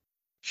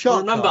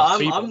 Shark remember, cards? I'm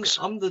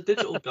V-Bucks. the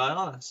digital guy,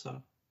 aren't I?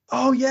 So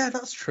Oh, yeah,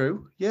 that's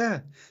true. Yeah.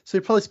 So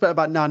you probably spent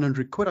about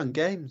 900 quid on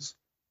games.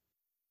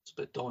 It's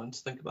a bit daunting to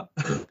think about.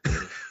 I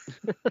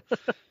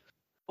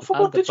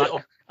forgot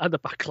digital. And the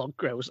backlog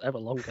grows ever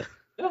longer.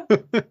 Yeah.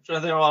 Trying to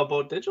think how I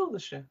bought digital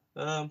this year.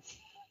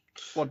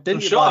 What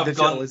didn't you buy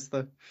digital is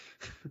the...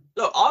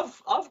 Look,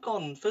 I've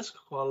gone physical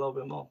quite a little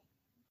bit more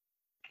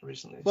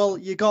recently. Well,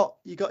 you got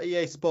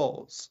EA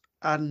Sports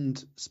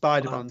and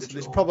Spider-Man, so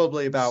there's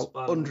probably about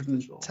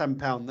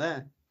 £110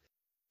 there.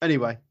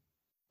 Anyway,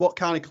 what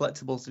kind of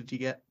collectibles did you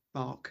get,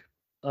 Mark?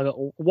 I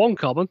got 1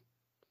 common,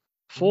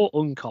 4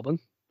 uncommon,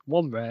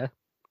 1 rare,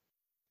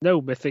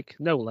 no mythic,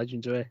 no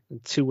legendary,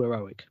 and 2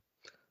 heroic.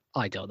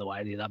 I don't know what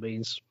any of that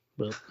means,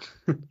 but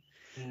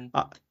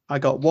I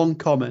got 1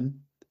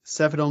 common,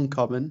 7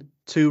 uncommon,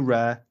 2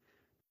 rare,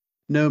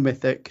 no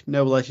mythic,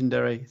 no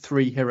legendary,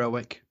 3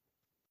 heroic.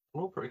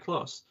 We're all pretty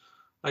close.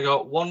 I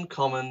got 1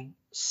 common,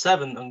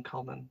 7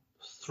 uncommon,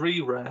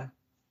 3 rare,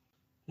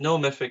 no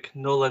mythic,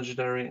 no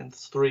legendary, and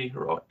 3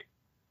 heroic.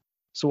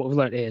 So what we've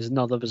learned here is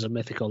none of us are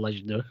mythic or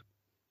legendary.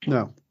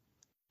 No.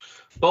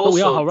 But also,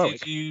 we are heroic.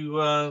 did you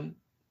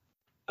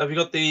have you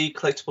got the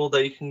collectible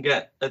that you can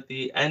get at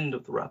the end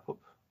of the wrap up?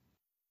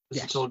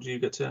 Yes. I told you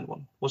get to earn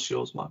one. What's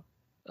yours, Mark?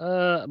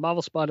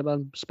 Marvel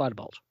Spider-Man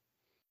Spider-Bolt.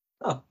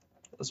 Oh,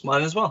 that's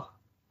mine as well.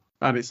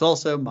 And it's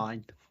also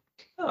mine.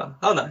 Oh,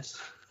 how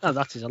nice. Oh,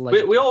 that is a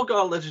legendary. We all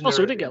got a legendary.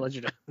 Also, we did get a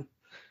legendary.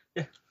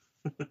 Yeah.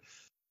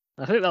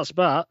 I think that's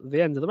about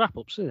the end of the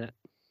wrap-ups, isn't it?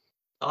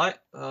 All right,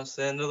 that's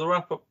the end of the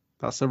wrap-up.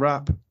 That's a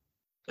wrap.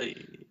 Hey.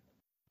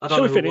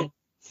 Shall we finish?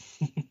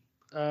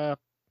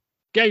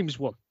 Games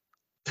 1.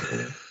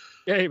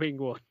 Gaming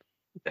 1.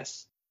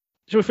 Yes.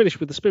 Shall we finish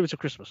with the Spirit of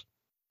Christmas,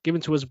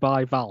 given to us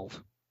by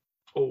Valve?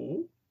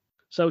 Oh.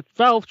 So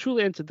Valve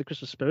truly entered the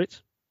Christmas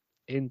spirit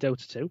in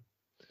Dota 2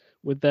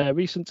 with their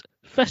recent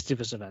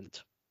festive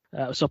event.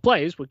 So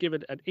players were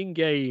given an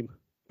in-game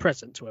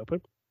present to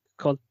open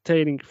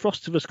containing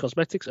Frostivus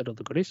cosmetics and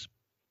other goodies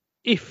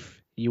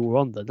if you were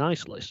on the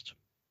nice list.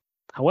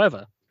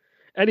 However,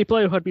 any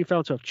player who had been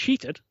found to have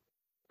cheated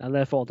and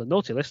therefore on the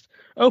naughty list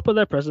opened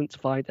their present to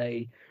find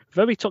a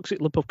very toxic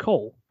lump of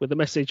coal with the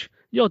message,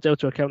 your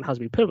Dota account has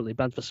been permanently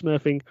banned for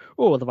smurfing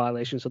or other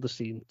violations of the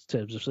Steam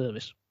terms of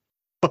service.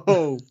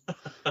 Oh.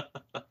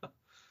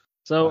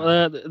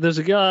 So there's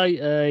a guy,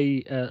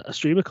 a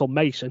streamer called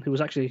Mason, who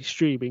was actually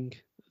streaming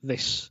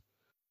this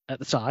at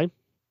the time,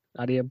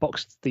 and he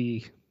unboxed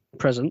the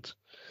present,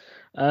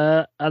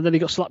 and then he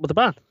got slapped with a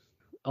ban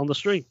on the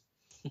stream.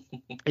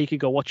 You can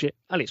go watch it,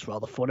 and it's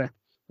rather funny.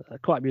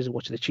 Quite amusing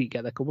watching the cheat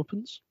get their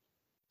comeuppance.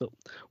 But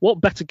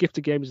what better gift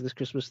to gamers this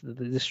Christmas than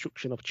the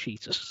destruction of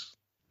cheaters?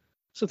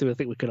 Something I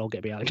think we can all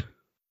get behind.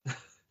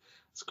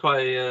 It's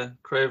quite a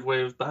creative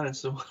way of banning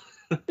someone.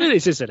 It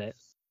is, isn't it?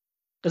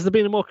 Has there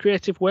been a more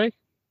creative way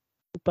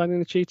of banning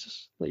the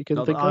cheaters that you can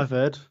Not think that of? I've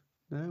heard.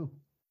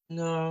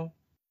 No.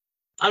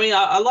 I mean,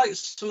 I like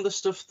some of the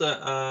stuff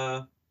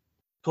that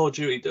Call of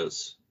Duty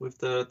does with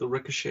the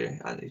Ricochet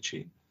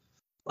anti-cheat.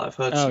 I've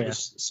heard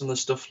some of the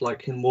stuff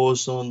like in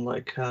Warzone,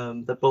 like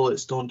the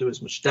bullets don't do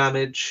as much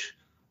damage,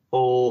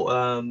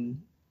 or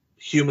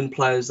human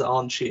players that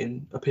aren't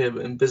cheating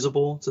appear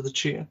invisible to the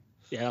cheater.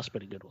 Yeah, that's a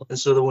pretty good one. And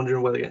so they're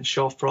wondering where they're getting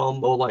shot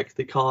from, or like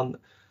they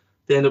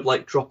end up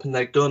like dropping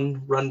their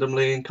gun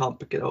randomly and can't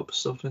pick it up or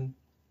something.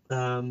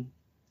 I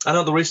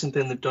know the recent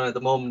thing they've done at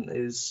the moment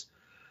is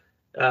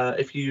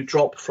if you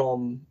drop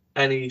from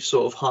any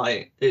sort of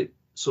height, it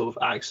sort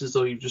of acts as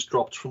though you've just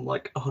dropped from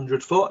like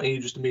 100 foot and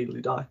you just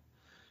immediately die.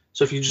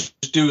 So if you just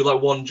do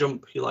like one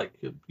jump, you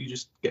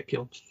just get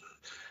killed.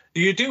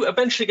 You do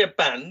eventually get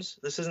banned.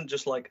 This isn't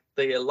just like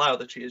they allow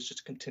the cheaters just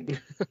to continue.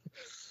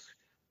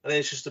 And then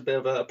it's just a bit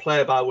of a play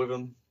about with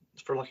them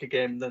for like a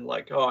game. Then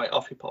like, all right,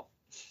 off you pop.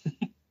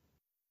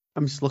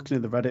 I'm just looking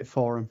at the Reddit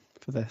forum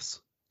for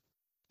this.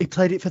 He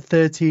played it for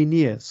 13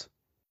 years.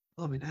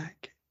 Oh, my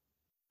neck.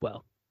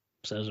 Well,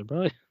 says it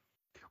right.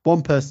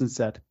 One person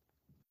said,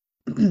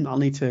 I'll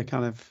need to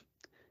kind of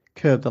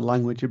curb the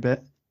language a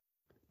bit.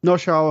 Not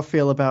sure how I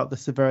feel about the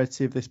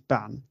severity of this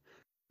ban,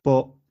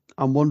 but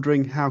I'm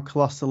wondering how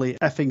colossally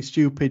effing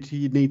stupid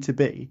you need to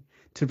be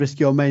to risk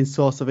your main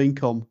source of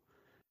income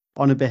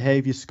on a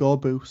behaviour score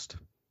boost.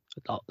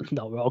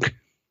 Not wrong.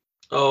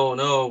 Oh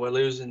no, we're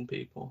losing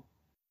people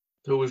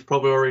who we've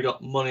probably already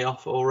got money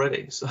off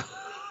already, so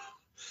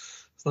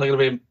it's not going to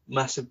be a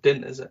massive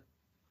dent, is it?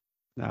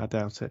 No, I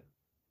doubt it.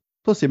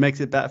 Plus, it makes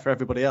it better for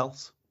everybody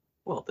else.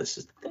 Well, this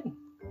is the thing.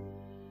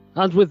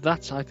 And with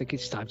that, I think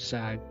it's time to say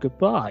our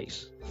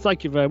goodbyes.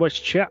 Thank you very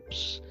much,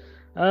 chaps.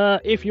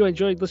 If you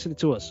enjoyed listening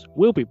to us,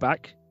 we'll be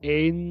back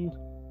in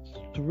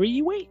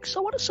 3 weeks, I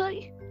want to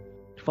say,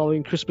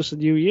 following Christmas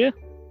and New Year.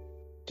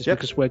 Just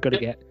because we're going to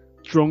get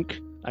drunk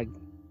and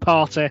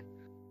party,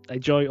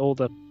 enjoy all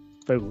the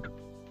food.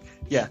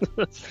 Yeah,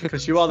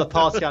 because you are the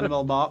party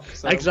animal, Mark.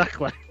 So.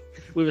 Exactly.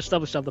 We've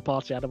established I'm the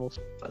party animals.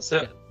 That's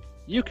it. Yeah.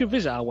 You can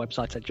visit our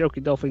website at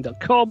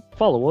jokingdolphin.com.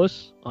 Follow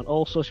us on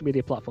all social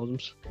media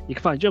platforms. You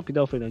can find Joking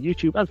Dolphin on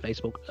YouTube and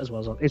Facebook, as well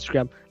as on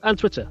Instagram and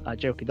Twitter at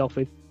Joking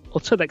Dolphin.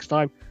 Until next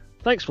time,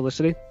 thanks for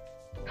listening.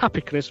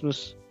 Happy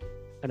Christmas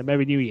and a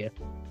Merry New Year.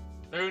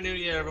 Merry New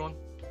Year, everyone.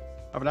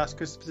 Have a nice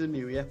Christmas and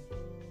New Year.